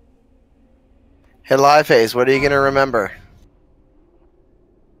 Hey, live phase, what are you gonna remember?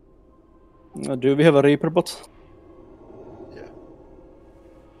 Do we have a Reaper bot? Yeah.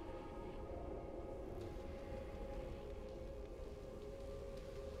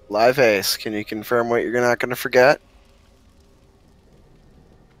 Live Ace, can you confirm what you're not gonna forget?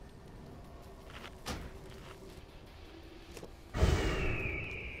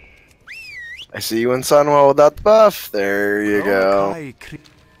 I see you in Sunwell without the buff. There you go.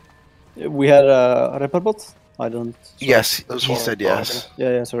 We had a Reaper bot? I don't... Yes, Those he one said on yes.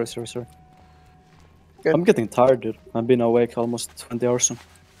 Yeah, sorry. Good. I'm getting tired, dude. I've been awake almost 20 hours soon.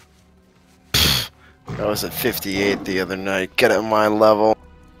 I was at 58 the other night. Get at my level.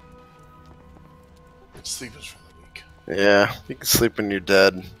 Sleep is for the weak. Yeah, you can sleep when you're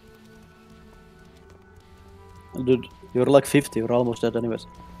dead. Dude, you're like 50, you're almost dead anyways.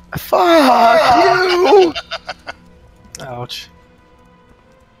 Fuck you! Ouch.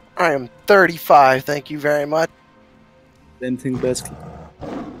 I am 35, thank you very much. Same thing basically.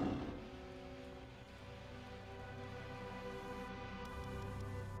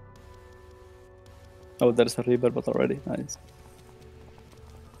 Oh, there's a reaper bot already. Nice.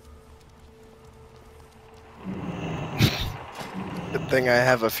 Good thing I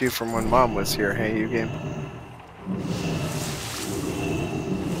have a few from when Mom was here. Hey, you game.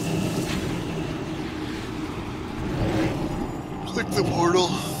 Click the portal.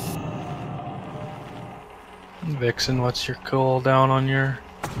 Vixen, what's your cooldown on your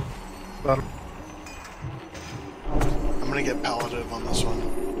battle? I'm gonna get palliative on this one.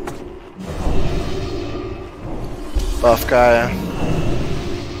 Buff Gaia. I'm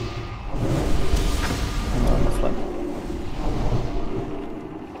on the flank.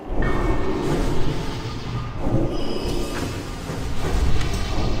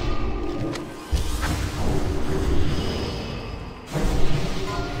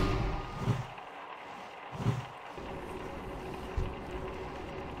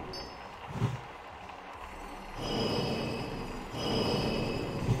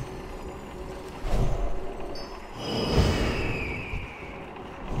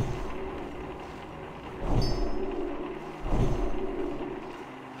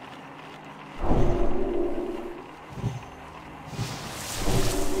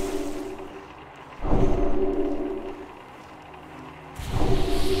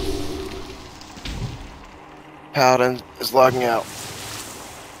 Paladin is logging out.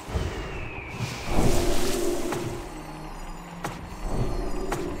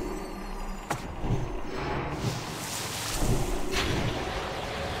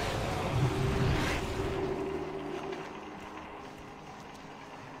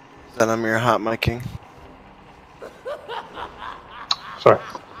 Then I'm your hot micing. Sorry.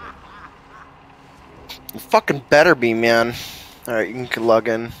 You fucking better be, man. Alright, you can log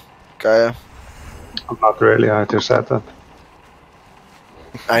in, Gaia. I'm not really, I just said that.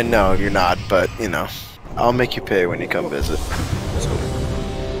 I know you're not, but, you know, I'll make you pay when you come visit. Let's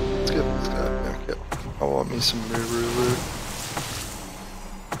get this guy back up. I want me some Muru loot.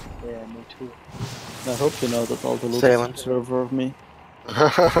 Yeah, me too. I hope you know that all the loot Salem. is server of me.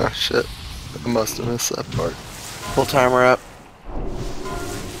 Shit. I must have missed that part. Full timer up.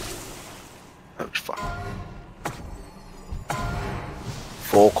 Oh, fuck.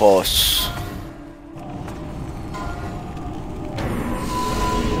 Focus.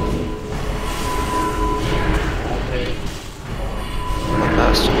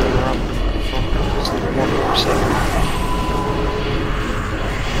 Faster than we're up. Just 1%.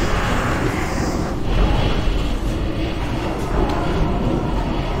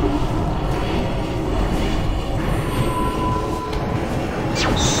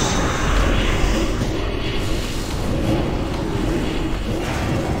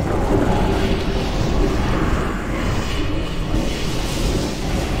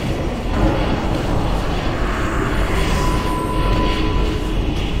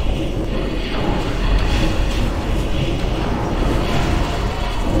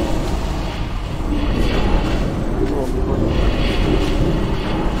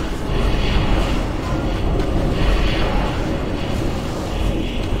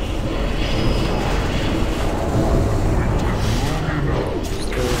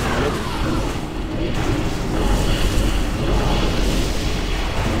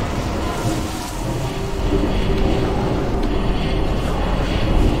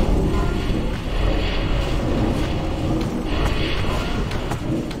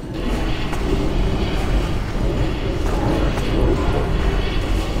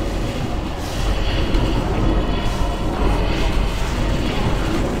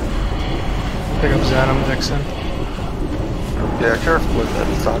 Pick up Xanim, Vixen. Yeah, careful with that.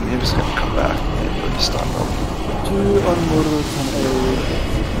 It's on. He was gonna come back. Yeah, but just on him. 2 armor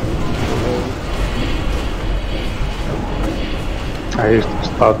and I used to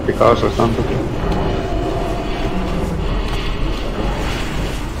start because or something.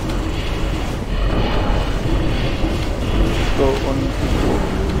 go on.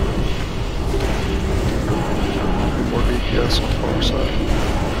 More DPS on far side.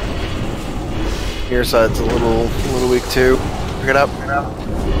 Your side's a little weak too. Pick it up.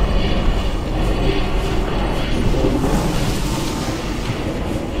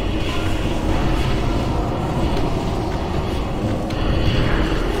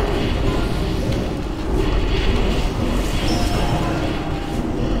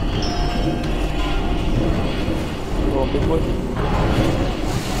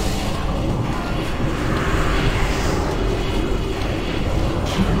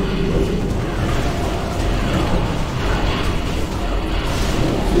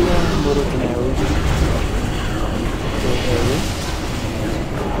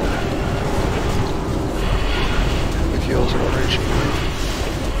 The kills are reaching.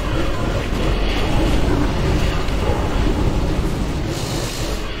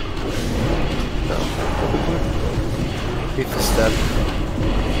 Beat the step.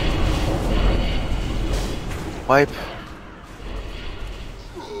 Wipe.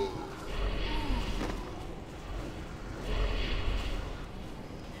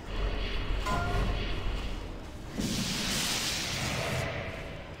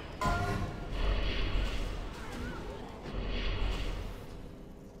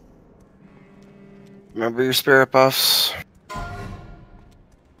 Remember your spirit buffs.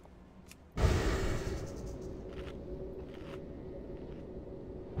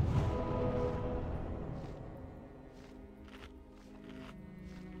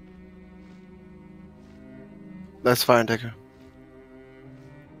 That's fine, Deku.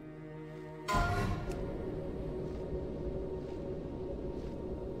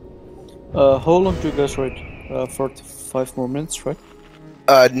 How long do you guys wait? 45 more minutes, right?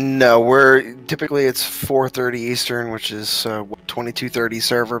 No, we're typically it's 4:30 Eastern, which is 22:30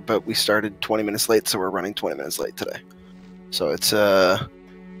 server, but we started 20 minutes late, so we're running 20 minutes late today. So it's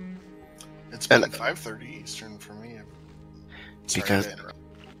It's been 5:30 Eastern for me. Sorry Because- to interrupt.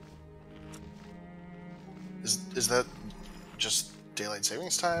 Is that just daylight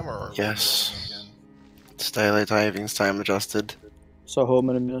savings time or? are we Yes. adjusting again? it's daylight savings time adjusted. So how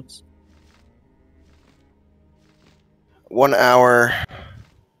many minutes? 1 hour,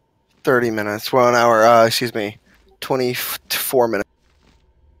 30 minutes. 1 hour. 24 minutes.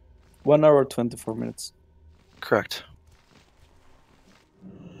 1 hour 24 minutes. Correct.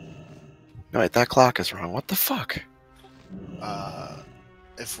 No, wait, that clock is wrong. What the fuck?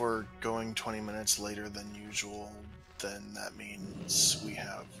 If we're going 20 minutes later than usual, then that means we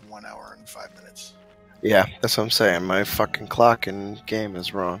have 1 hour and 5 minutes. Yeah, that's what I'm saying. My fucking clock in game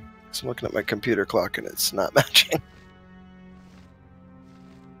is wrong. So I'm looking at my computer clock and it's not matching.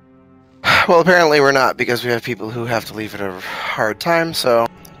 Well, apparently we're not because we have people who have to leave at a hard time, so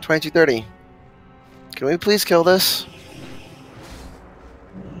 22:30. Can we please kill this?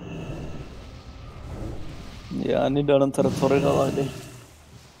 Yeah, I need an territorial ID.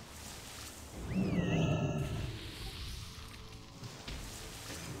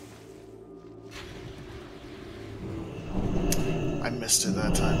 I missed it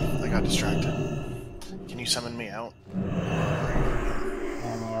that time. I got distracted. Can you summon me out?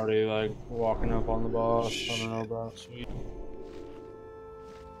 I'm already like walking up on the boss. I don't know about sweet.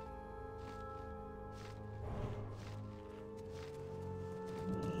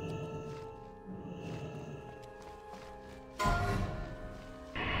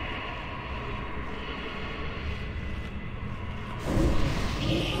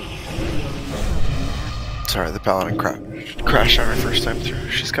 Sorry, the paladin crashed on her first time through.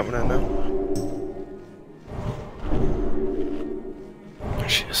 She's coming in now. There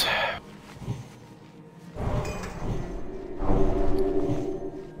she is.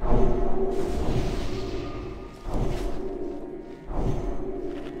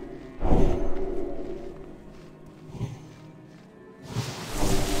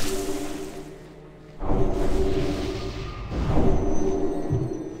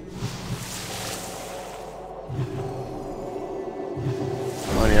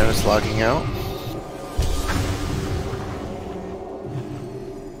 Laniana's logging out.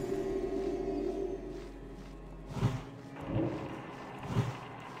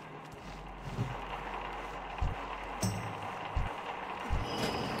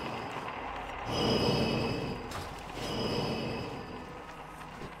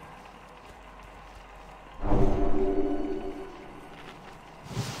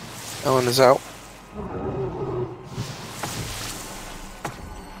 Ellen is out.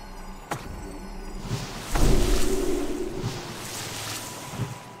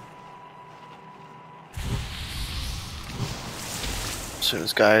 As soon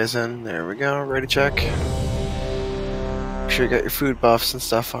as Guy is in, there we go, ready check. Make sure you got your food buffs and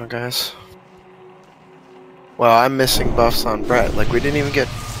stuff on, guys. Well, I'm missing buffs on Brett. Like, we didn't even get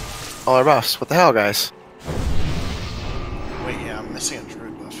all our buffs. What the hell, guys? Wait, yeah, I'm missing a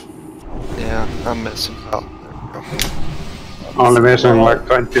druid buff. Yeah, I'm missing. Oh, there we go. Only missing like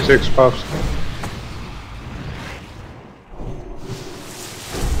 26 buffs.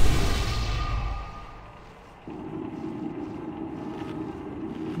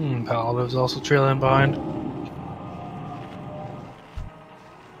 Paladin's also trailing behind.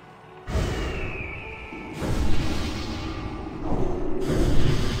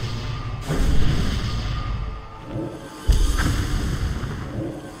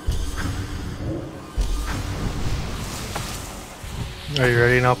 Are you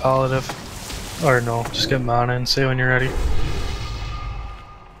ready now, Palliative? Or no, just get mana and say when you're ready.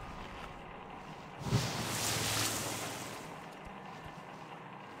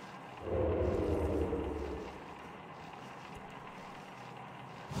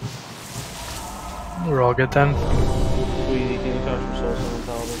 We're all good then? We can cast for Soul Stone on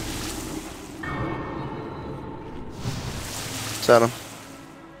Paladin. Set him.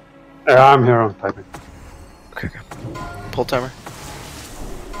 Yeah, I'm here, I'm typing. Okay. Pull timer.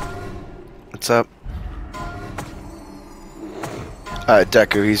 What's up?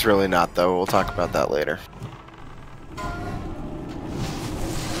 Deku, he's really not though. We'll talk about that later.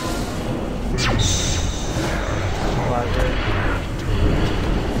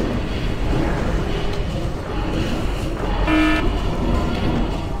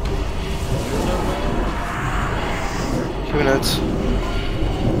 Humanoids.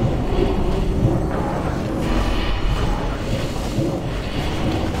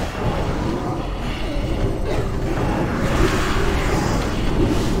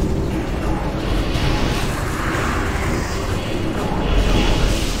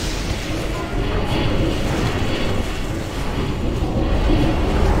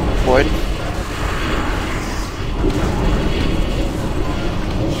 Void.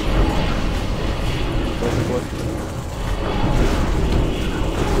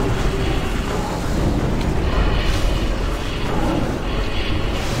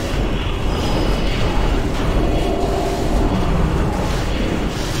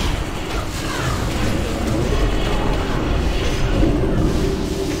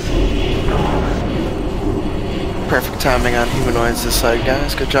 Perfect timing on humanoids this side,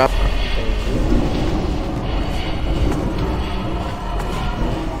 guys. Good job.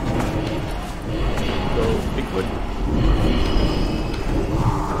 Go Bigfoot.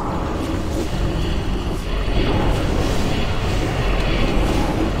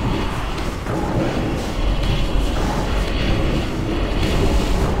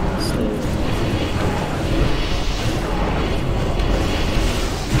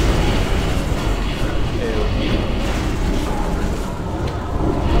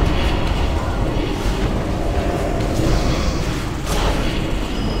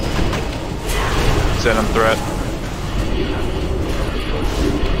 Venom threat.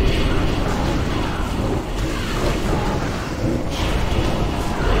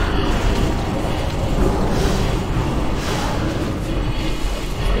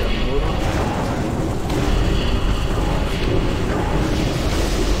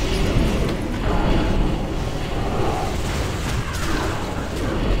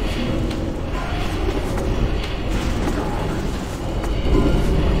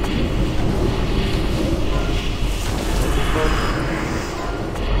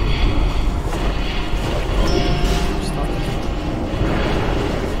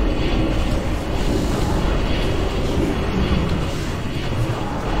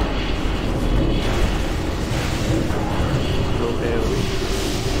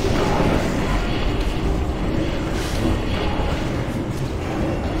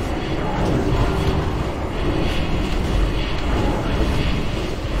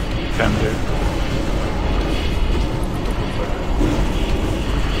 Can do.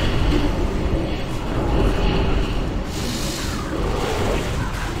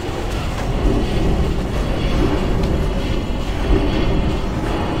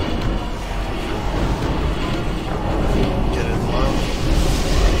 Get it low.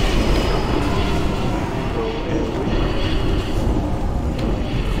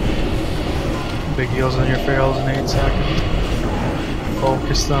 Big heals on your ferals in 8 seconds.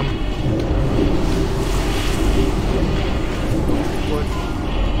 Focus them.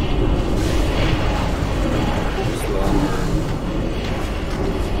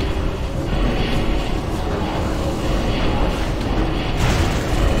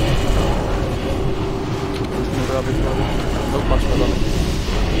 Not much more damage.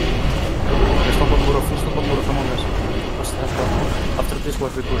 Stop on Muro, come on guys. Let's go. After this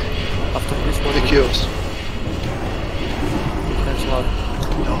what we push. After this what The we kills. Thanks a lot.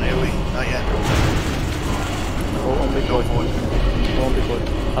 Don't AoE, not yet. Go on big boy. Go on big boy.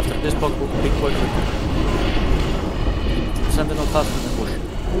 After this big boy quick. Sentinel fast and then push.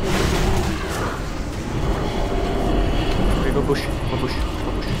 Okay, go push. Go push.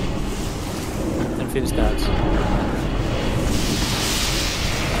 Go push. And finish that.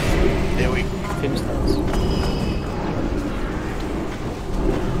 AoE. Finish that.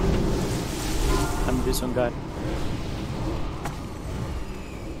 I'm this one guy.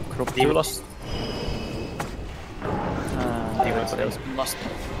 Crop you lost. Everybody else lost.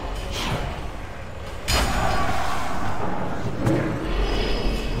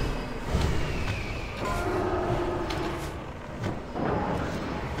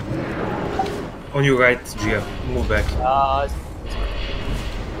 On your right, Gia. Move back.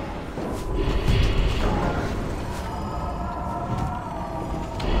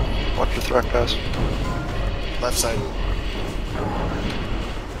 Watch your threat, guys. Left side.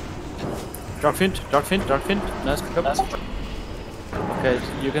 Darkfiend. Nice. Okay,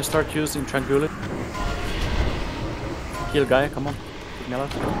 you can start using Tranquility. Kill guy, come on.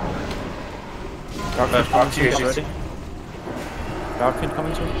 Darkfiend coming soon, get ready. Darkfiend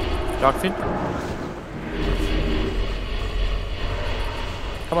coming soon. Darkfiend.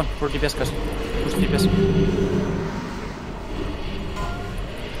 Come on, for DPS guys. Push DPS.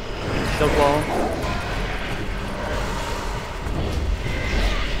 Still blown.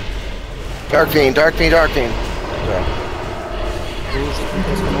 Darkfiend. Push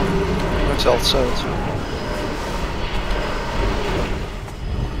DPS, come on. South.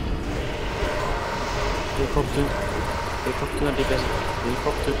 They prop 2 and DPS. They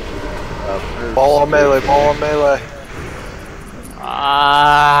prop 2. Ball on melee.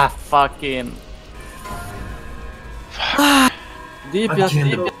 Ah, fucking.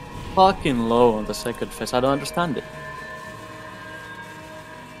 DPS fucking low on the second phase. I don't understand it.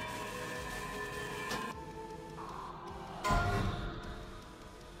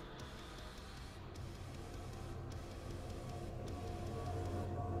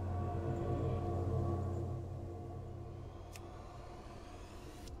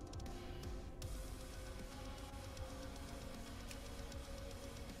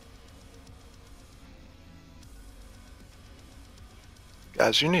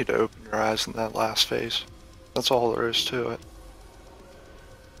 Guys, you need to open your eyes in that last phase. That's all there is to it.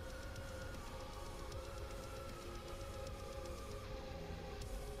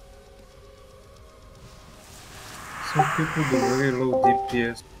 Some people do very low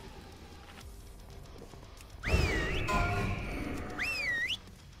DPS.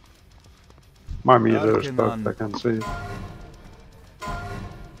 My meter is fucked, I can see.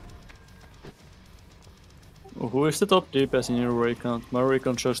 Who is the top DPS in your recount? My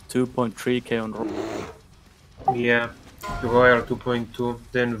recount shows 2.3k on roll. Yeah, Royal 2.2,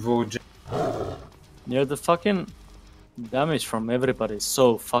 then Vogue. Yeah, the fucking damage from everybody is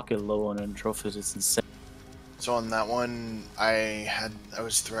so fucking low on end trophies, it's insane. So on that one, I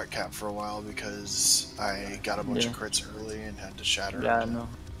was threat capped for a while because I got a bunch of crits early and had to shatter. Yeah, I know.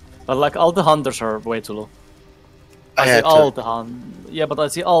 But like all the hunters are way too low. I see all the yeah, but I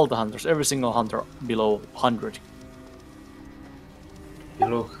see all the hunters, every single hunter below 100.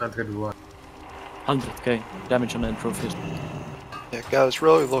 Below 101. 100k damage on end trophies. Yeah, guys,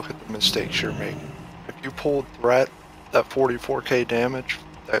 really look at the mistakes you're making. If you pulled threat, that 44k damage,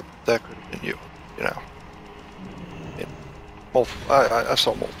 that could have been you. You know. I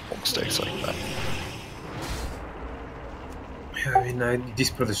saw multiple mistakes like that. Yeah, I mean, I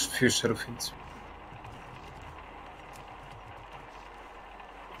dispelled a few Seraphins.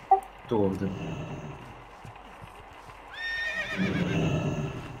 2 of them.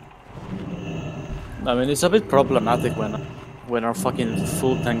 I mean, it's a bit problematic when our fucking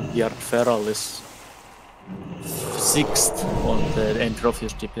full tank gear Feral is 6th on the end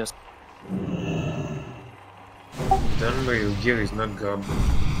trophies DPS. Then your gear is not garbage.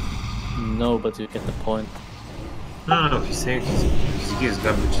 No, but you get the point. No, he's saying his gear is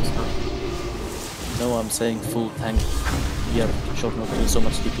garbage, it's not. No, I'm saying full tank gear should not do so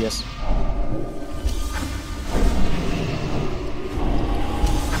much DPS.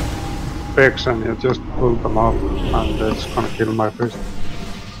 Fix and you just pull them off and it's gonna kill my priest.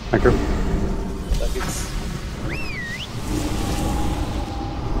 Thank you.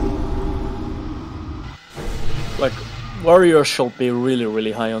 Like, warriors should be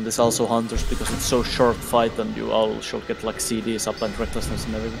really high on this, also hunters, because it's so short fight and you all should get like CDs up and recklessness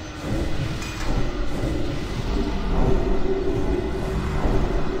and everything.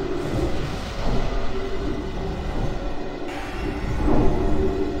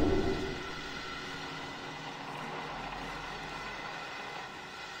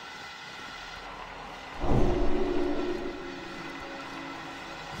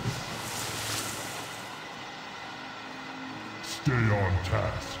 Stay on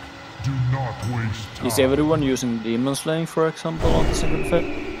task. Do not waste time. Is everyone using Demon Slaying, for example, on the second phase?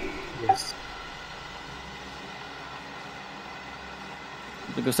 Yes.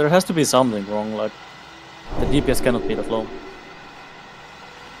 Because there has to be something wrong, like the DPS cannot be that low.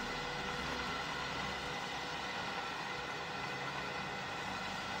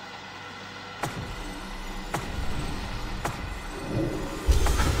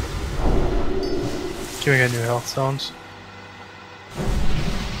 Can we get new health zones?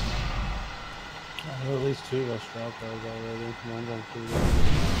 I have at least 2 of us drop those already. Mine's on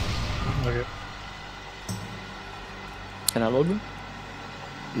 3. Okay. Can I log in?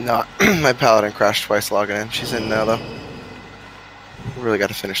 No, my paladin crashed twice logging in. She's in now, though. We really got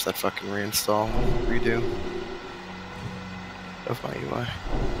to finish that fucking reinstall, redo of my UI.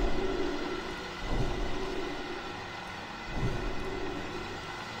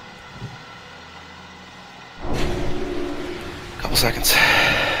 Couple seconds.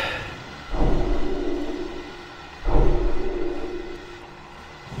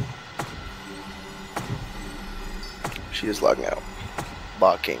 She is logging out.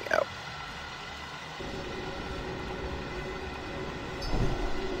 Logging out.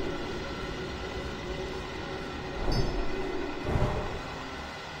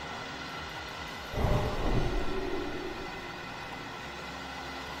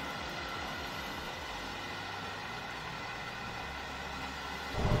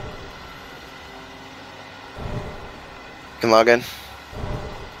 You can log in. There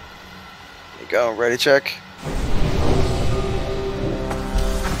you go. Ready check.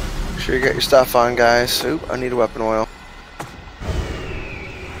 Make sure you got your stuff on, guys. Oop, I need a weapon oil.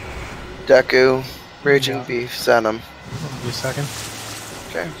 Deku, Raging Beef, send them. Give me a second.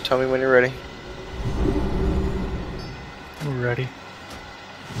 Okay, tell me when you're ready. We're ready.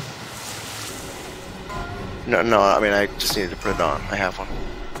 No, I mean, I just needed to put it on. I have one.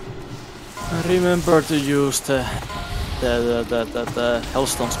 Remember to use the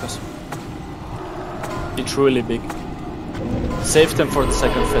Hellstones, guys. It's really big. Save them for the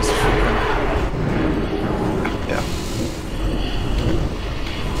second phase if you can. Yeah.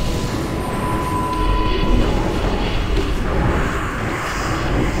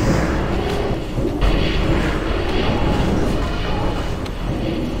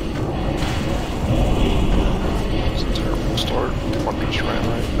 Start fucking shrine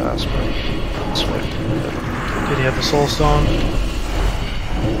right fast, man. Did he have the soul stone?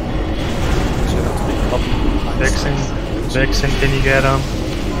 Vixen, can you get him?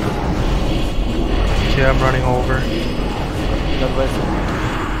 Okay, I'm running over.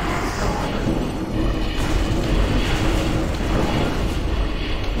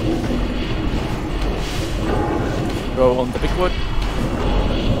 Go on the big wood.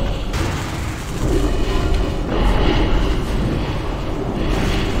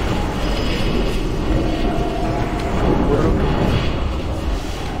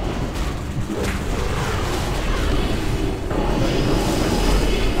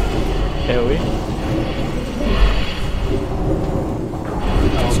 AoE.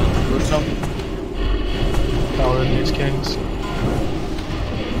 Paladin needs kings.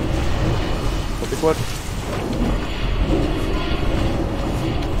 Copy quad.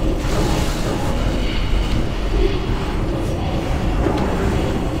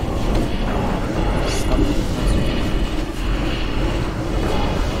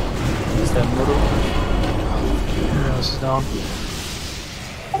 Yeah, this is down.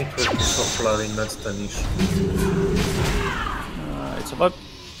 It was so flooding, that's the issue. It's a bug.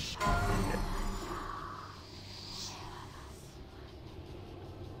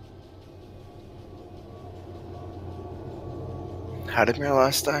 How did my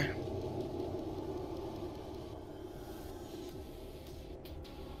last die?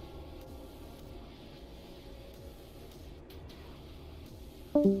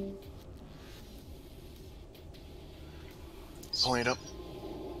 Point up.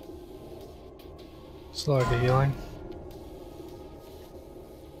 Slide the healing.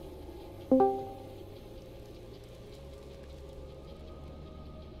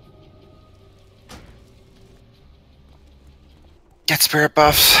 Get spirit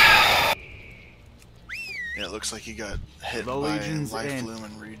buffs. Yeah, it looks like he got hit by Life Bloom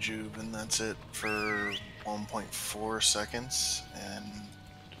and Rejuve, and that's it for 1.4 seconds, and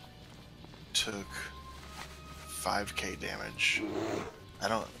took 5k damage. I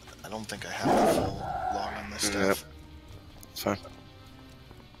don't think I have the full log on this stuff. Yep. It's fine.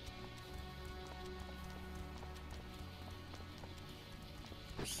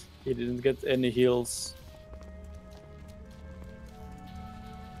 He didn't get any heals.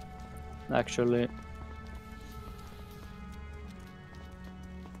 Actually.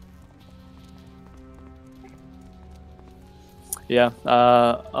 Yeah,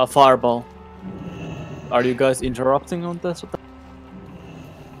 a fireball. Are you guys interrupting on this?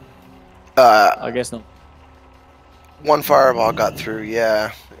 I guess not. One fireball got through,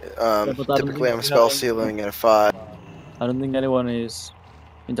 yeah. But I don't Typically think I'm spell sealing at a 5. I don't think anyone is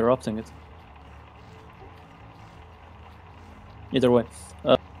interrupting it. Either way.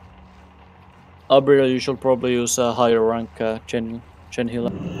 Abriel, you should probably use a higher rank Gen healer.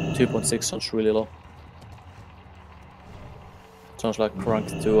 2.6 sounds really low. Sounds like rank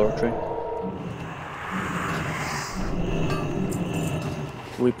 2 or 3.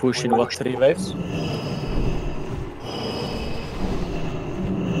 We push in what, 3 waves?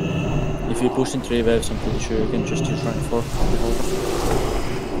 If you push in 3 waves, I'm pretty sure you can just use rank 4 to hold off.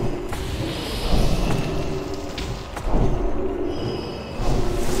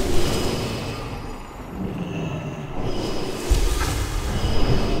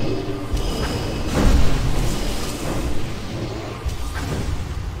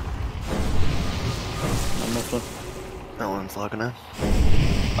 No one's logging in.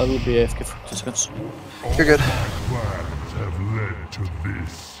 I will be AFK for 2 seconds. You're good. Plans have led to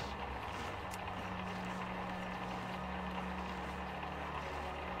this.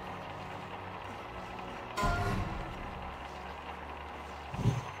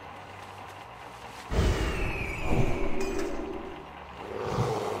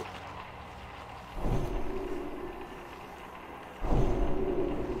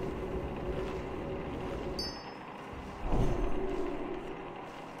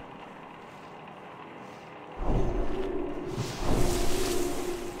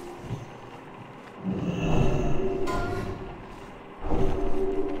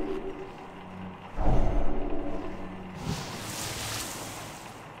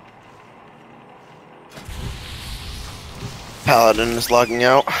 Paladin is logging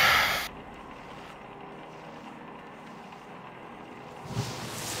out.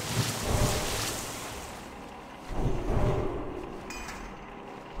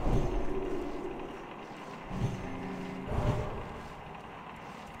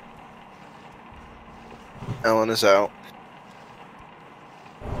 Ellen is out.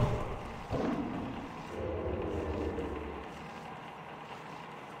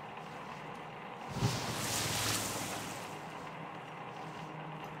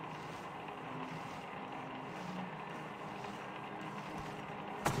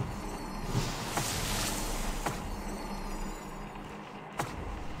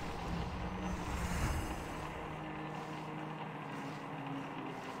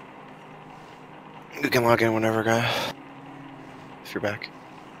 You can log in whenever, guy. If you're back.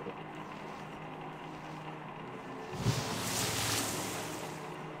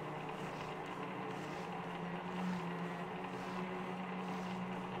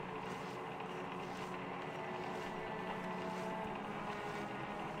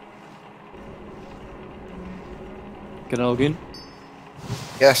 Can I log in?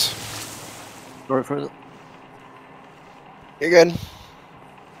 Yes. Sorry for that. You're good.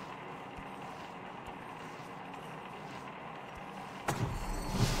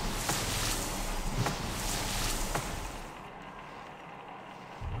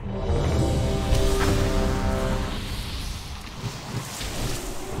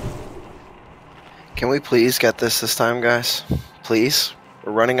 Can we please get this time, guys? Please?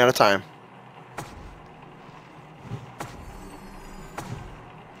 We're running out of time.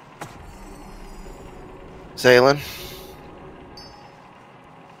 Zaylin?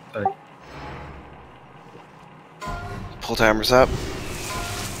 Aye. Pull timers up.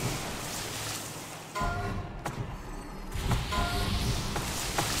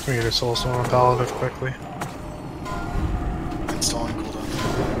 We get a soul stone on Paladin quickly. Installing cooldown.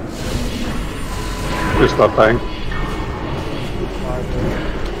 Just stop dying.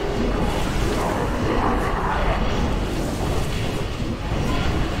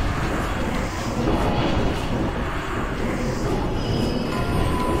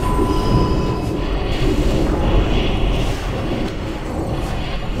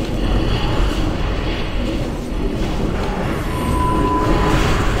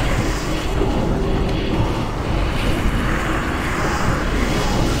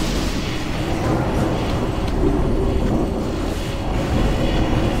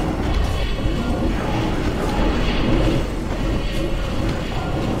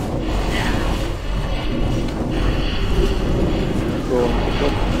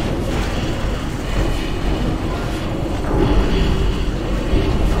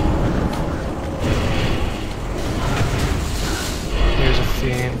 Here's a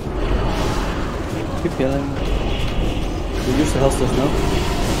fiend. Keep killing. We use the health stuff now.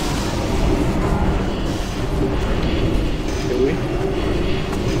 Do we?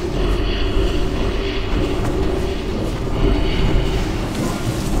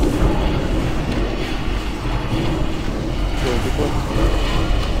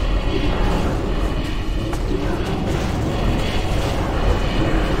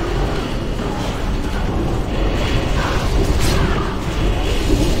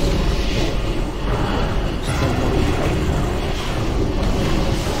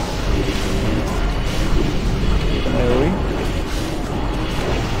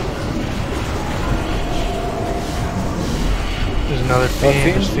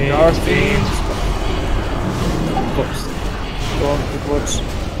 Fiends, fiends, fiends. Oops. Go on backwards.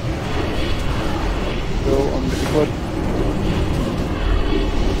 Go on backward.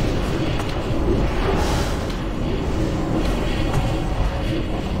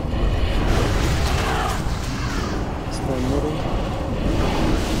 Stay middle.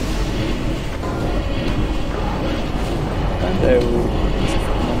 And there we go.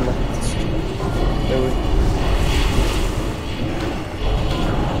 There we go.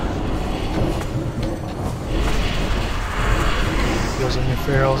 Goes in your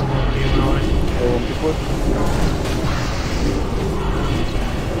ferals and then you know it. Go on backward.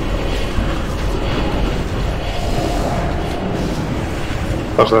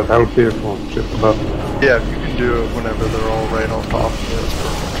 Does that help you for shift about? Yeah, if you can do it whenever they're all right on top of you, that's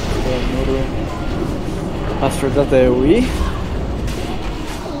perfect. Go on middle. After that AoE.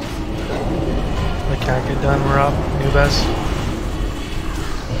 I can't get done, we're up. Nubes.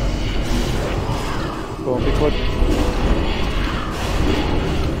 Go on backward.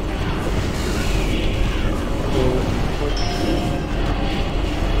 Go on backward.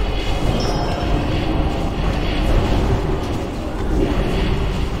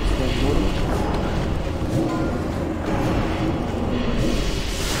 Stay middle.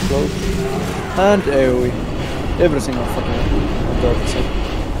 Go. And AoE. Everything on fucking on the other side.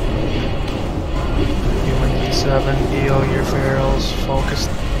 Human D7, heal your ferals, focus.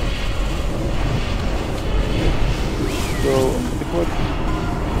 Go on backward.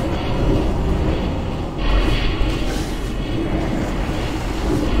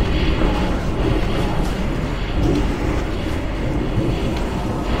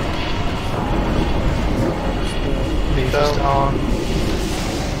 Leave us down.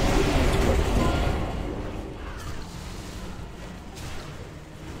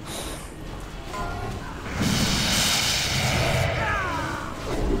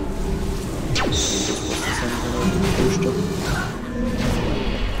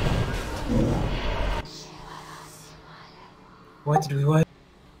 Why did we wipe?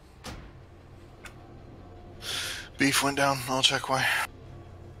 Beef went down. I'll check why.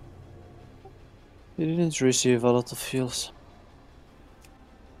 He didn't receive a lot of heals.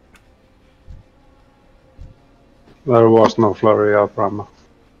 There was no flurry out from.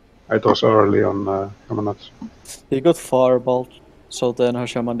 It was early on Camanats. He got fireballed, so then her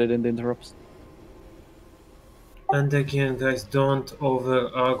shaman didn't interrupt. And again, guys, don't over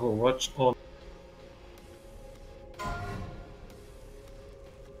aggro. Watch on.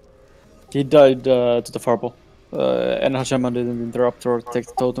 He died to the fireball. And her shaman didn't interrupt or take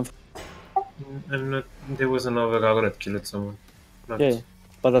the totem. I'm not. There was an over aggro that killed someone. Not... Yeah,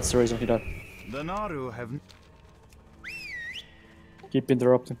 but that's the reason he died. The Naru have. Keep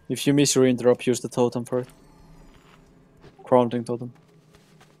interrupting. If you miss your interrupt, use the totem for it. Grounding totem.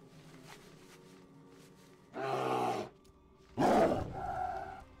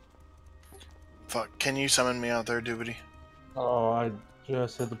 Fuck, can you summon me out there, Doobity? Oh, I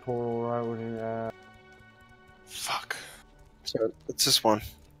just hit the portal right when you asked. Fuck. So it's just one.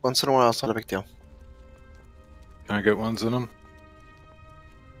 Once in a while, it's not a big deal. Can I get ones in them?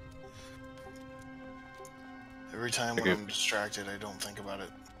 Every time when I'm distracted, I don't think about it.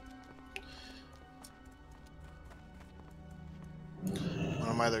 When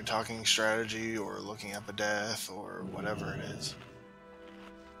I'm either talking strategy or looking up a death or whatever it is.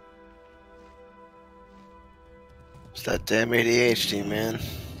 It's that damn ADHD, man.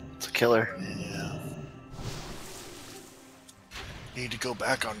 It's a killer. Yeah. Need to go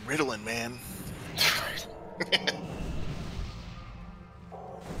back on Ritalin, man.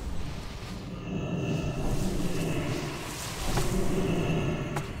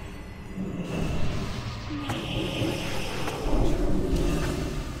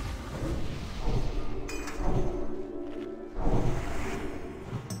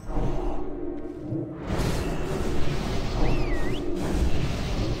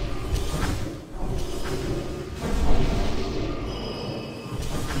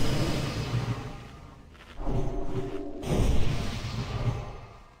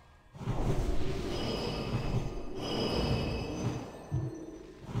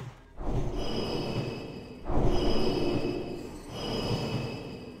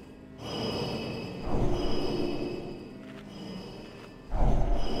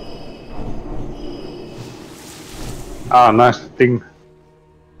 Ah, nice thing.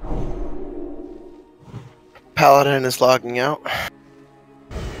 Paladin is logging out.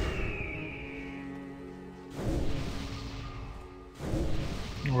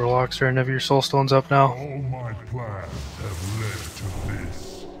 Warlocks, are any of your soul stones up now? All my plans have led to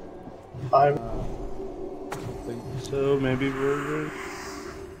this. I think so, maybe we're good.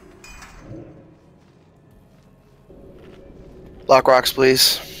 Lock rocks,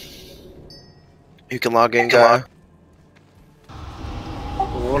 please. You can log in, guy.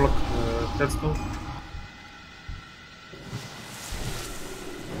 Warlock, let's go.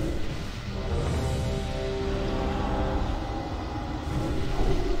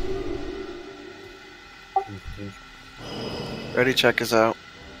 Ready, check us out.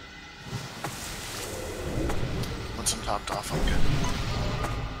 Once I'm topped off, I'm good.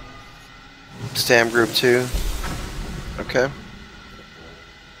 Stam group 2. Okay.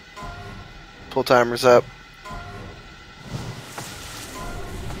 Pull timers up.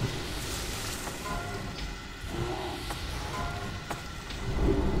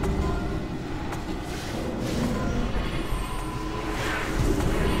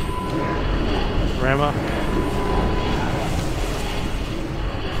 Rama.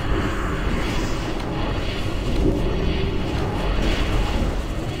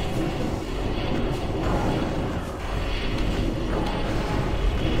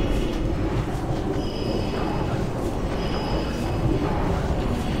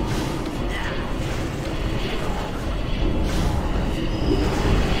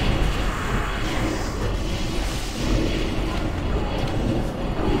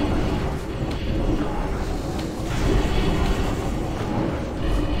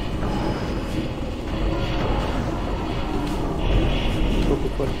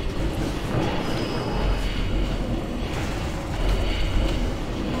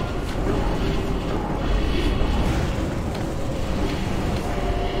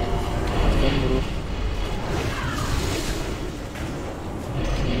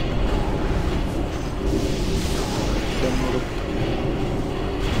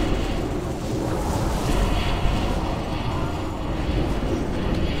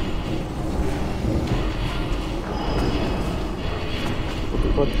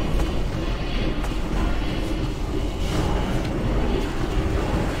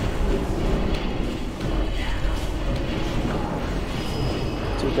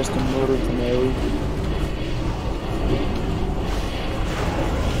 Custom motor to Mary.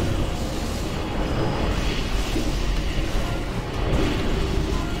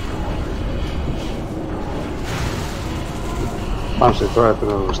 Bounce it right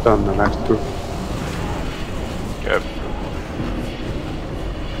to stun the next group. Yep.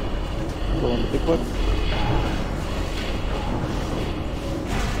 Go on the big one.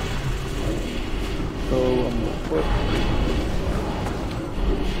 Go on the foot.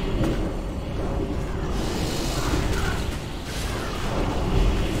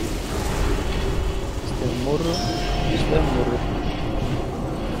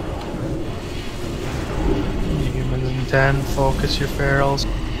 Humans in 10, focus your ferals.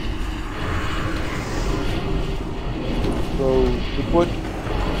 Go bigwood.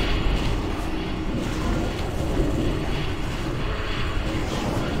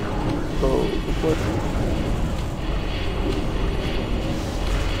 Go bigwood.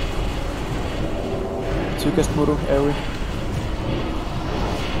 Sugest muru, Airy.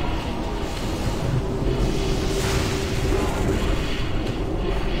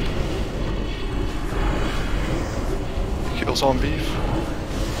 Kills on beef.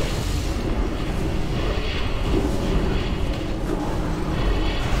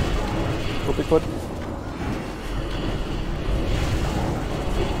 Go bigwood.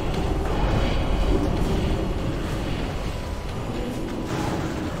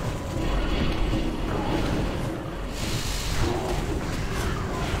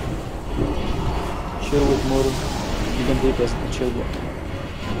 Chill with muru. You can DPS and chill with.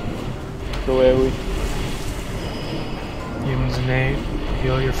 Go Airy. Humans in 8,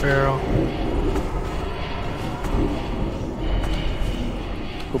 heal your feral.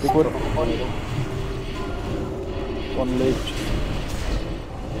 Go bigwood. One Lysh.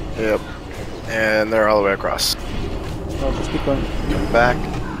 Yep. And they're all the way across. No, just keep going. Come back.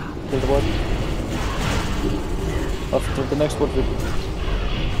 Kill the wood. After the next wood,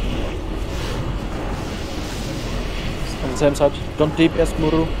 on the same side. Don't DPS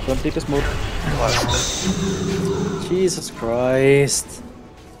Muru. Don't DPS Muru. Jesus Christ.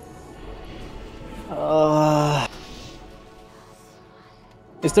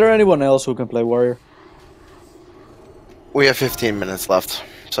 Is there anyone else who can play warrior? We have 15 minutes left,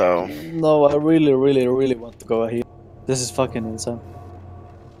 so... No, I really want to go here. This is fucking insane.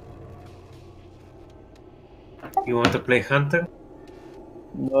 You want to play hunter?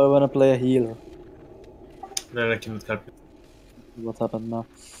 No, I wanna play a healer. No, I cannot help you. What happened now?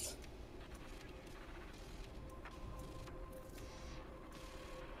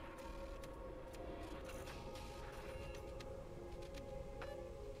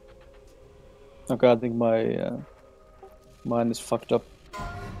 Okay, I think my Mine is fucked up.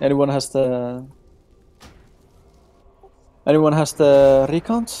 Anyone has the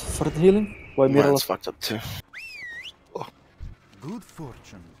recount for the healing? Why Mine's Mirala's fucked up too. Good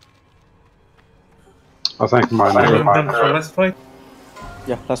fortune. I think mine Are you is. done for last fight?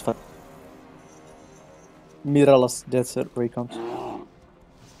 Yeah, last fight. Mirala's death recount.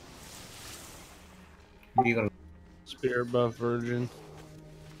 Miral. Spirit buff virgin.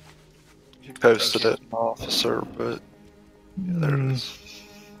 He posted it, officer, but yeah, there it is.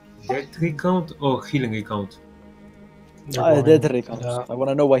 Death recount or healing recount? Death recount. I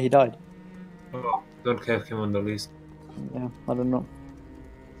wanna know why he died. Oh, don't have him on the list. Yeah, I don't know.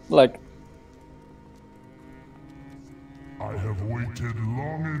 Like, I have waited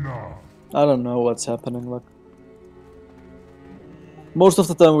long enough. I don't know what's happening. Like, most of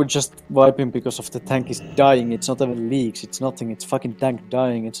the time we just wipe him because of the tank is dying. It's not even leaks. It's nothing. It's fucking tank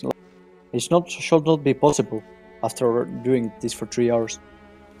dying. It's not should not be possible after doing this for 3 hours.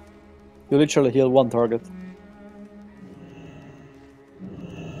 You literally heal one target.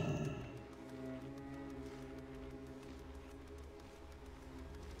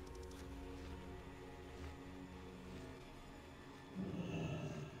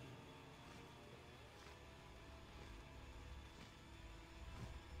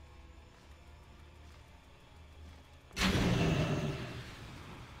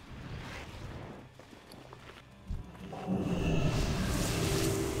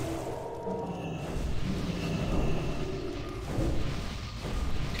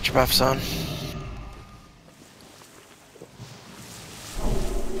 Get your buffs on.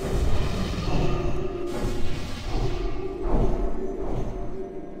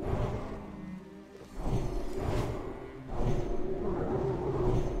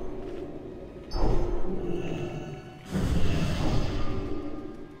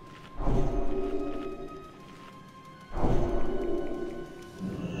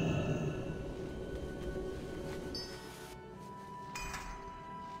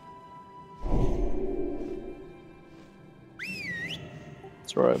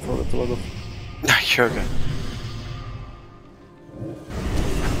 Sorry, I forgot to log off. You're good.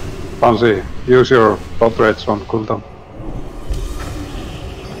 Fancy, use your dot rates on cooldown.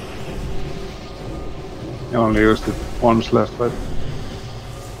 You only used it once last fight.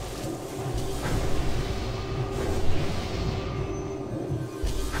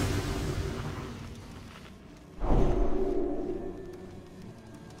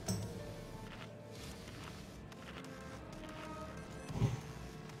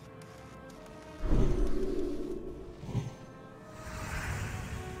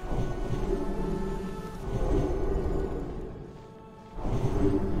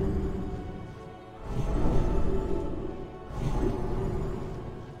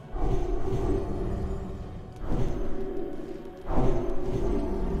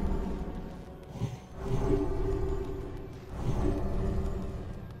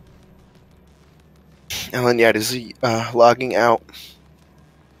 Ellen Yad is logging out.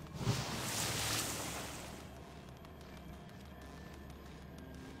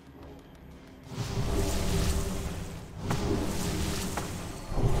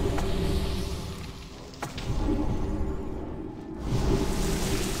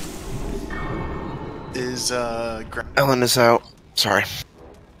 Is Ellen is out. Sorry.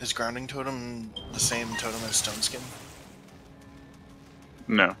 Is grounding totem the same totem as stone skin?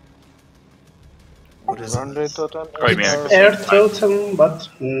 No. What is it? Runday totem? Oh, you mean It's air totem, but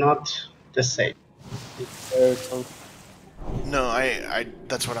not the same. Air totem. No, I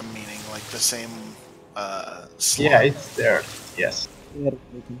that's what I'm meaning. Like the same slot. Yeah, it's there. Yes. Air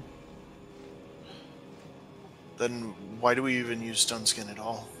totem. Then why do we even use stone skin at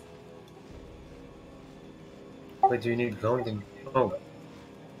all? Why do you need grounding? Oh,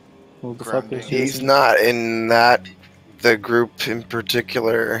 Who the fuck is He's using- not in that. The group in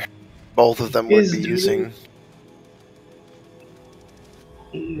particular, both of them would He's be doing- using.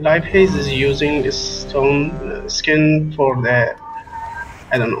 Life Haze is using the stone skin for the,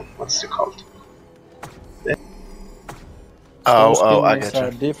 I don't know what's it called. Oh, I skins get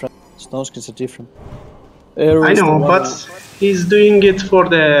are you. different. Stone skins are different. Air I is the know, one but he's doing it for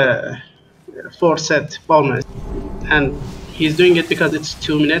the 4-set bonus, and he's doing it because it's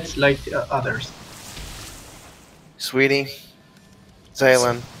 2 minutes like the others. Sweetie,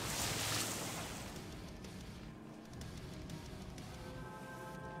 Zaylen.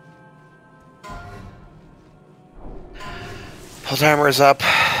 Pull timer is up.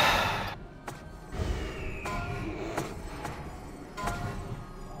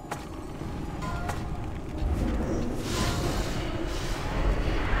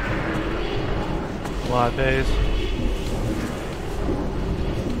 Live phase.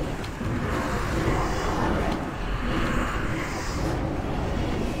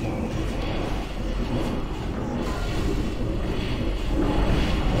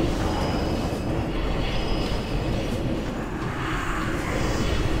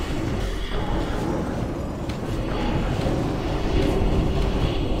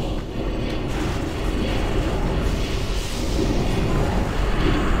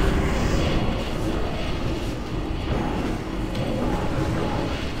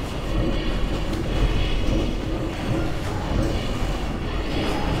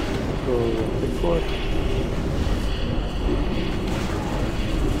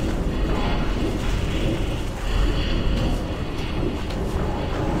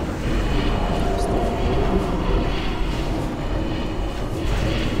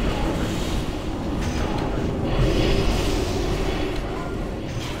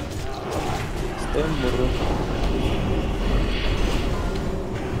 Emmurru.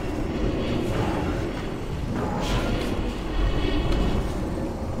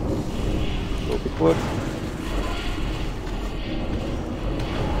 Go big word.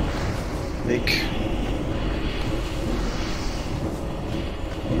 Big.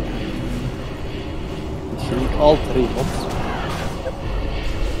 Shield all 3 mobs.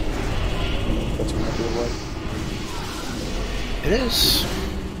 That's gonna be a while. It is.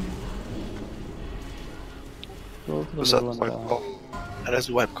 Go to the Was that middle the and wipe call? That is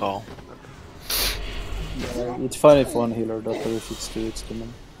a web call. Yeah, it's fine if one healer does, but if it's 2, it's too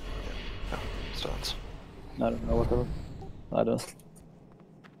many. Sounds. I don't know, whatever. I don't.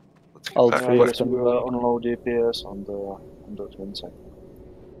 Let's get All back three to of them We will will unload DPS on the twin side.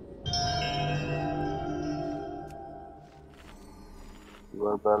 We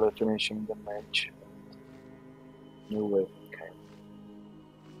were barely finishing the match. New wave came.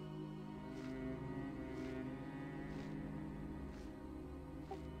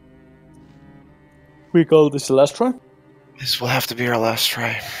 We call this the last try? This will have to be our last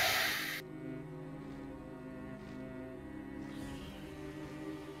try.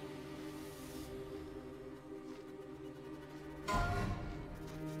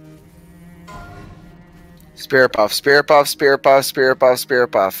 Spirit buff, spirit buff, spirit buff, spirit buff,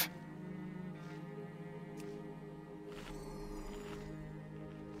 spirit buff.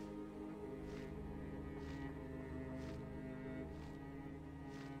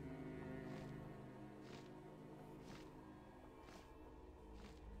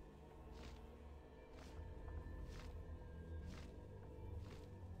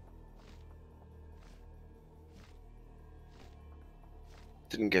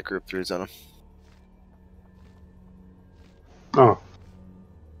 Didn't get group 3s on him. Oh.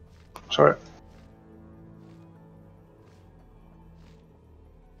 Sorry.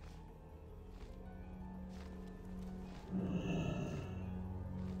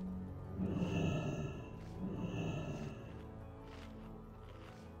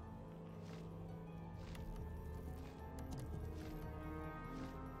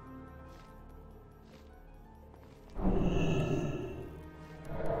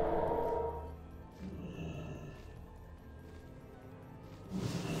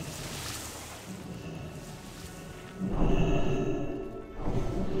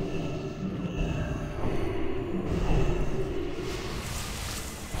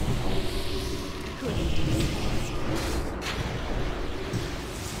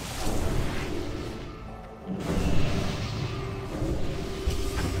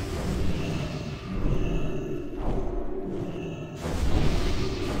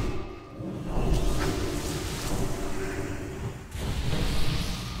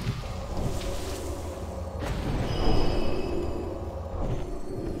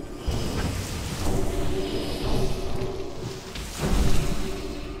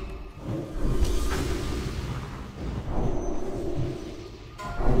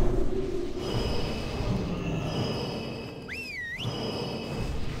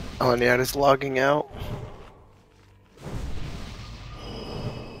 Onyad is logging out.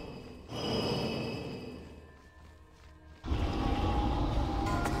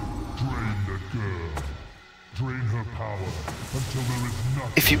 Drain the girl. Drain her power until there is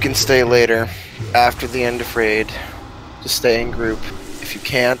nothing. If you can stay later, after the end of raid, just stay in group. If you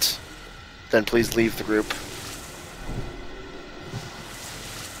can't, then please leave the group.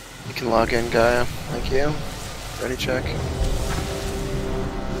 You can log in, Gaia. Thank you. Ready check.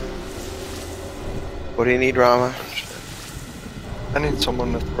 What do you need, Rama? I need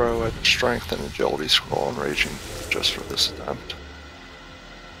someone to throw a strength and agility scroll on raging just for this attempt.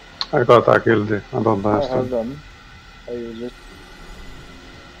 I got agility. I don't I have have to. them. I use it.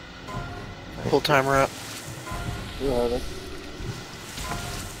 Pull timer up. You have it.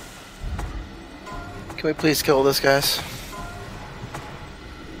 Can we please kill this, guys?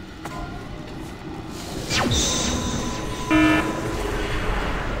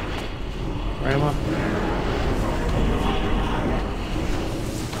 Rama?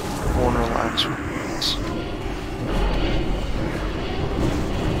 Corner lax.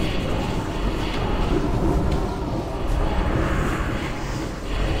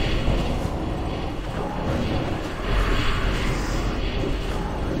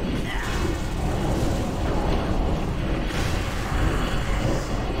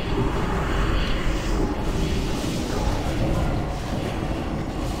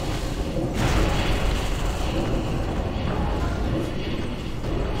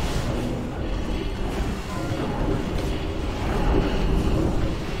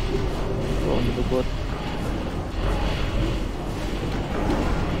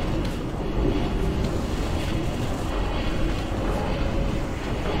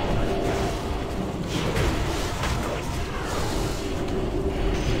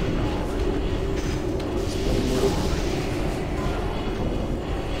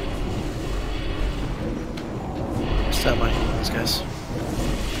 Stand by those guys.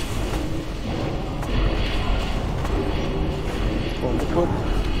 On the foot.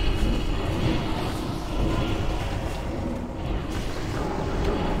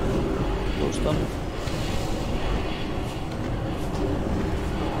 Close down.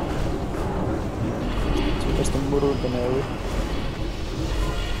 Tästä muruntaneen.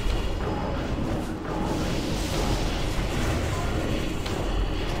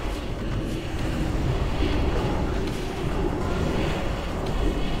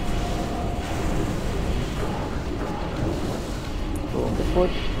 On the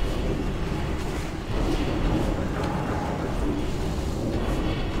foot.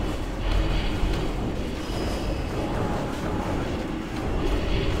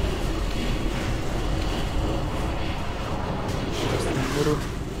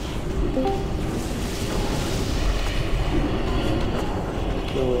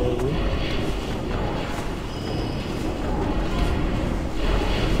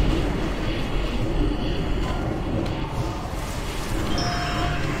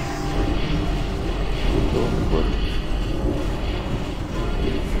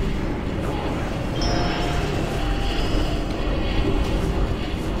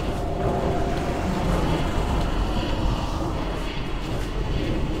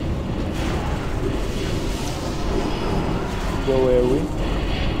 Go away.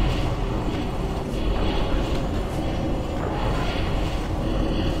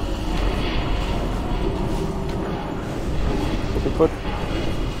 Put the foot.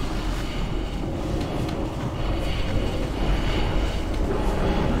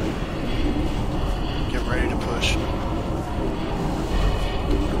 Get ready to push.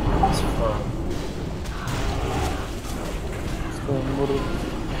 It's fun.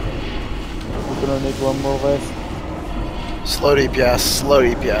 We're gonna need one more wave. Slow DPS, slow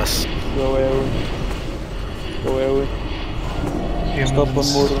DPS. Go away. Go away. Stop on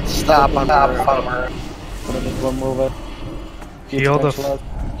Muru. Stop on Muru. Gonna need one more wave. Heal the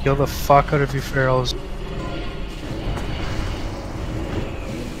fuck out of you ferals.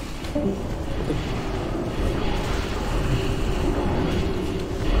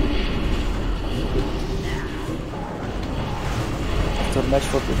 After match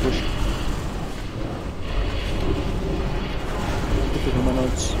for the push.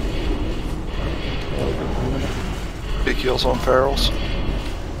 Humanoids. Big heals on ferals.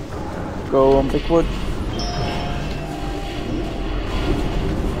 Go on Bigwood.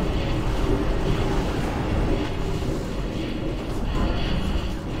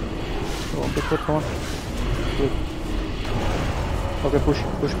 Go on Bigwood, come on. Good. Okay, push.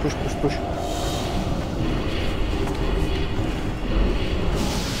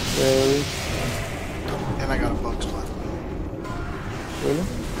 Very. And I got a bug splat. Really?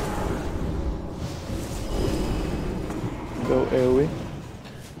 Go AoE.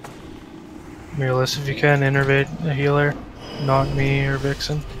 Miralus, if you can, innervate a healer, not me or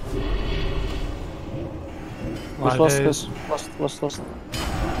Vixen. Lost.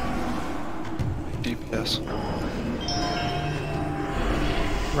 DPS.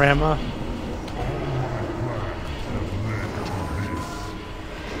 Rama.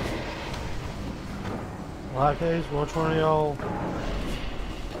 Black Haze, which one of y'all?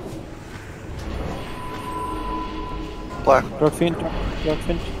 Black. Darkfiend.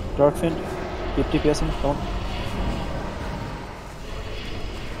 Keep DPSing, come on.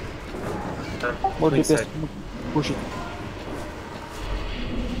 More Quick DPS, side. push it.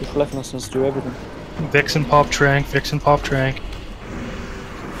 Push left nonsense, do everything. Vixen pop trank.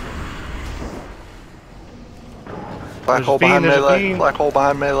 Black hole behind melee. Black hole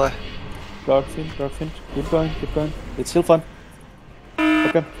behind melee. Darkfiend. Keep going. It's still fun.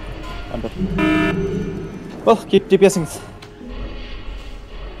 Okay. I'm dead. Well, keep DPSing.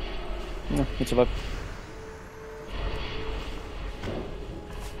 No, it survived.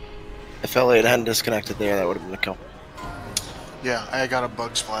 If Elliot hadn't disconnected there, that would have been a kill. Yeah, I got a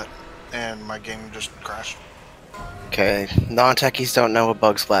bug splat, and my game just crashed. Okay, non-techies don't know what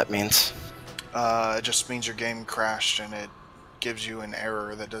bug splat means. It just means your game crashed, and it gives you an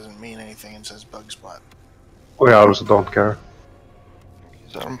error that doesn't mean anything and says bug splat. We also don't care.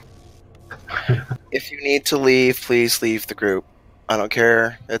 If you need to leave, please leave the group. I don't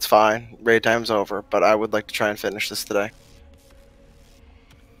care, it's fine. Raid time's over, but I would like to try and finish this today.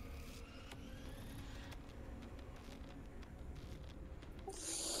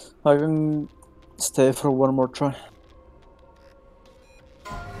 I can stay for one more try.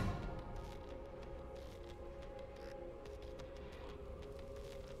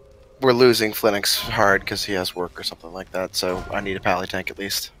 We're losing Flinix hard because he has work or something like that, so I need a pally tank at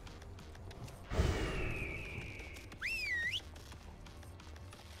least.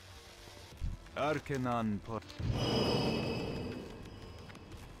 Arcanon put.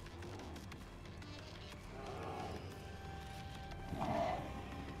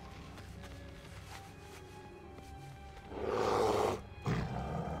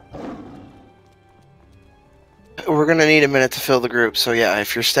 We're gonna need a minute to fill the group, so yeah,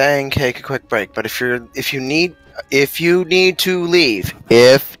 if you're staying, take a quick break. But if you need to leave,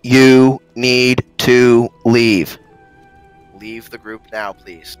 leave the group now,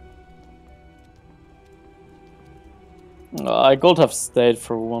 please. I could have stayed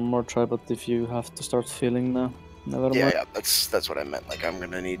for one more try, but if you have to start feeling now, never mind. Yeah, that's what I meant. Like, I'm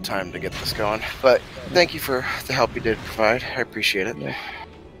gonna need time to get this going. But thank you for the help you did provide. I appreciate it. Yeah.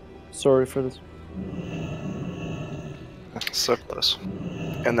 Sorry for this. So close.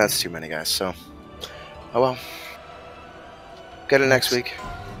 And that's too many guys, so. Oh well. Get it next week.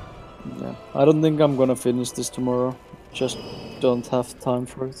 Yeah, I don't think I'm gonna finish this tomorrow. Just don't have time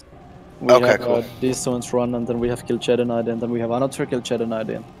for it. We Okay, have cool. these zones run, and then we have Kill Cheddar Knight, and then we have another Kill Cheddar Knight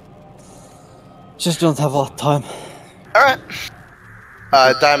in. Just don't have a lot of time. Alright.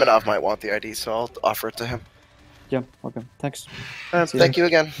 Diamondov might want the ID, so I'll offer it to him. Yeah, okay, thanks. Thank you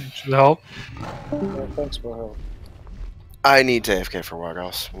again. Should help. Yeah, thanks for help. I need to AFK for a while,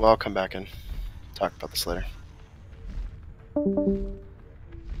 girls. Well, I'll come back and talk about this later.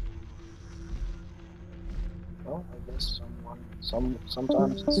 Well, I guess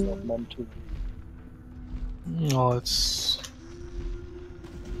sometimes it's not meant to be. Oh, it's...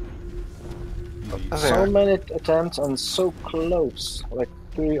 So many attempts and so close. Like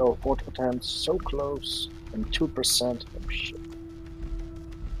 3 or 4 attempts so close and 2%. Oh shit.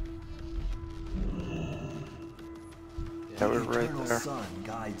 Yeah, we're right there. Sun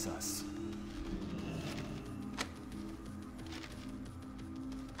guides us.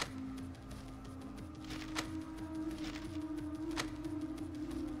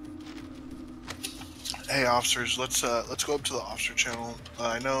 Hey officers, let's go up to the officer channel.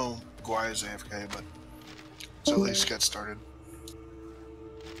 I know Guai is AFK, but so at least get started.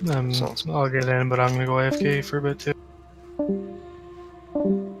 I'll get in, but I'm gonna go AFK for a bit too.